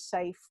nice,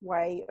 safe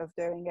way of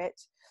doing it.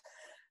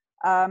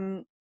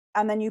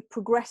 and then you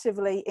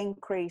progressively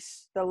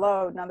increase the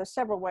load. Now, there's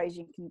several ways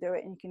you can do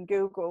it, and you can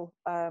Google.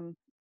 I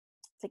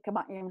think I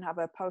might even have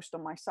a post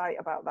on my site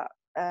about that,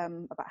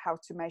 about how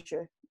to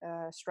measure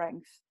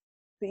strength.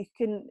 But you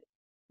can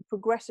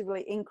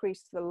progressively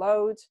increase the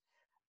load,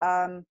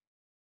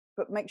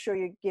 but make sure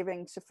you're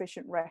giving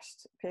sufficient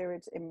rest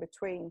periods in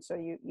between, so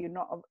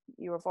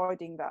you're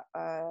avoiding that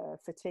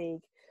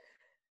fatigue.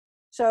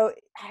 So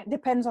it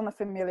depends on the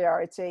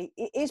familiarity.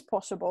 It is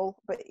possible,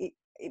 but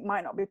it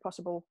might not be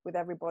possible with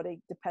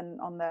everybody, depending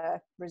on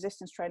their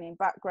resistance training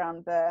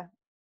background, their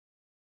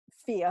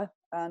fear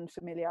and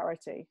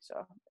familiarity.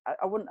 So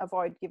I wouldn't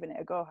avoid giving it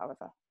a go,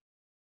 however.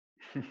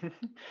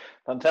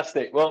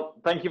 Fantastic. Well,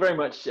 thank you very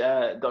much,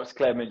 Dr.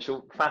 Claire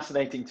Minshull.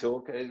 Fascinating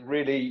talk. It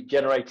really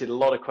generated a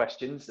lot of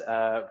questions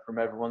from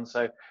everyone.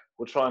 So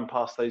we'll try and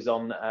pass those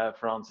on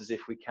for answers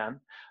if we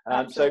can.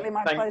 Absolutely,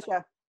 my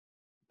pleasure.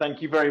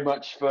 Thank you very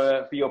much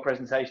for your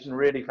presentation.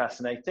 Really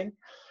fascinating.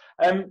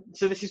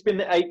 So this has been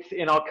the 8th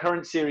in our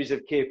current series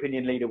of Key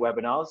Opinion Leader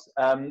webinars.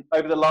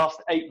 Over the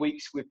last 8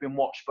 weeks, we've been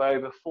watched by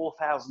over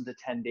 4,000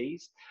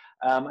 attendees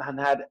and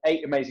had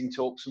 8 amazing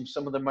talks from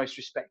some of the most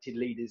respected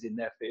leaders in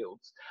their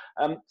fields.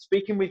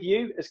 Speaking with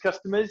you as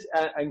customers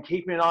and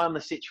keeping an eye on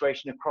the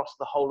situation across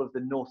the whole of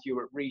the North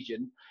Europe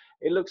region,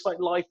 it looks like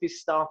life is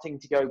starting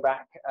to go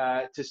back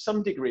to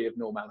some degree of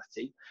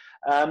normality.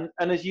 And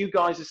as you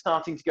guys are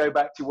starting to go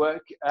back to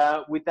work,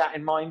 with that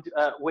in mind,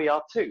 we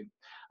are too.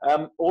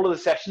 All of the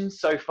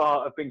sessions so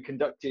far have been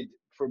conducted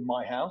from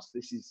my house.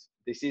 This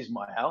is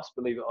my house,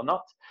 believe it or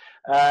not.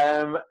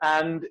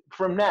 And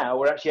from now,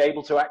 we're actually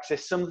able to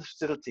access some of the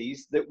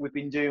facilities that we've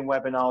been doing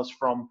webinars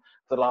from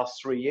for the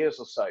last 3 years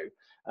or so.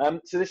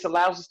 So this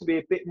allows us to be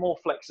a bit more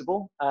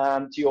flexible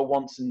to your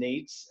wants and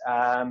needs,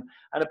 and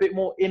a bit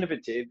more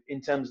innovative in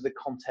terms of the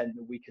content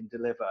that we can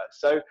deliver.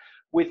 So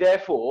we're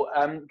therefore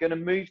going to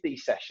move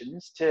these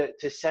sessions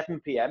to 7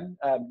 p.m.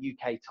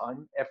 UK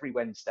time every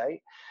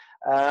Wednesday.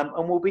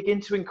 And we'll begin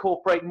to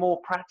incorporate more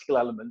practical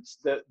elements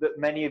that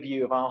many of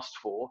you have asked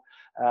for,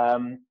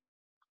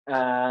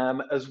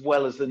 as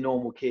well as the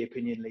normal Key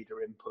Opinion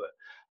Leader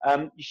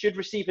input. You should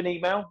receive an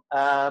email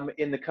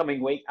in the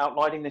coming week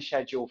outlining the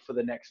schedule for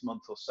the next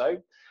month or so.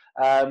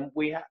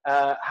 We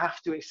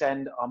have to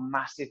extend our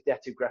massive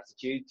debt of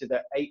gratitude to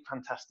the 8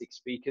 fantastic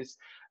speakers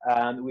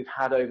that we've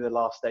had over the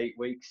last 8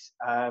 weeks.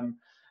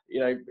 You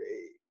know,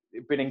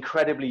 been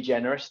incredibly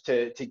generous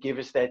to give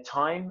us their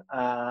time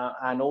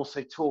and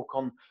also talk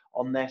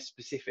on their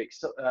specific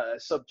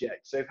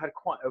subjects. So we've had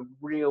quite a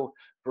real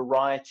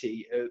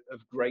variety of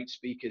great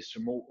speakers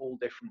from all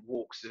different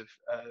walks of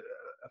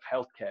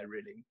healthcare,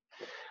 really.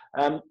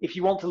 If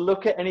you want to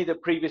look at any of the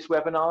previous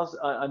webinars,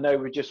 I know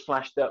we just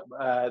flashed up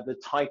the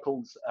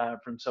titles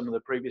from some of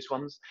the previous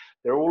ones.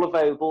 They're all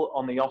available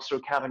on the Össur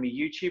Academy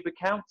YouTube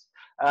account.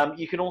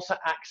 You can also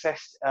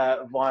access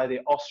via the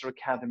Össur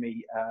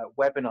Academy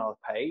webinar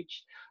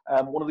page.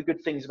 One of the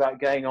good things about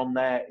going on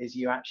there is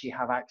you actually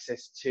have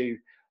access to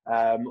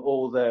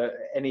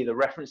any of the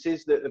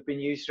references that have been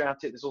used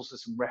throughout it. There's also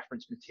some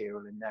reference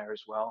material in there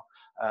as well,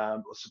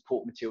 or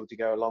support material to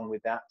go along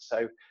with that.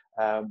 So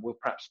we'll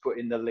perhaps put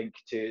in the link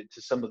to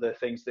some of the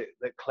things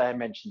that Claire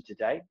mentioned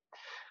today.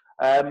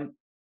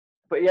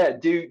 But yeah,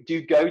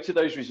 do go to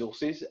those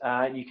resources.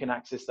 You can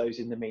access those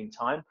in the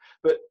meantime.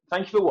 But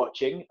thank you for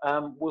watching.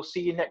 We'll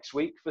see you next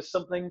week for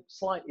something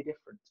slightly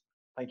different.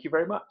 Thank you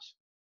very much.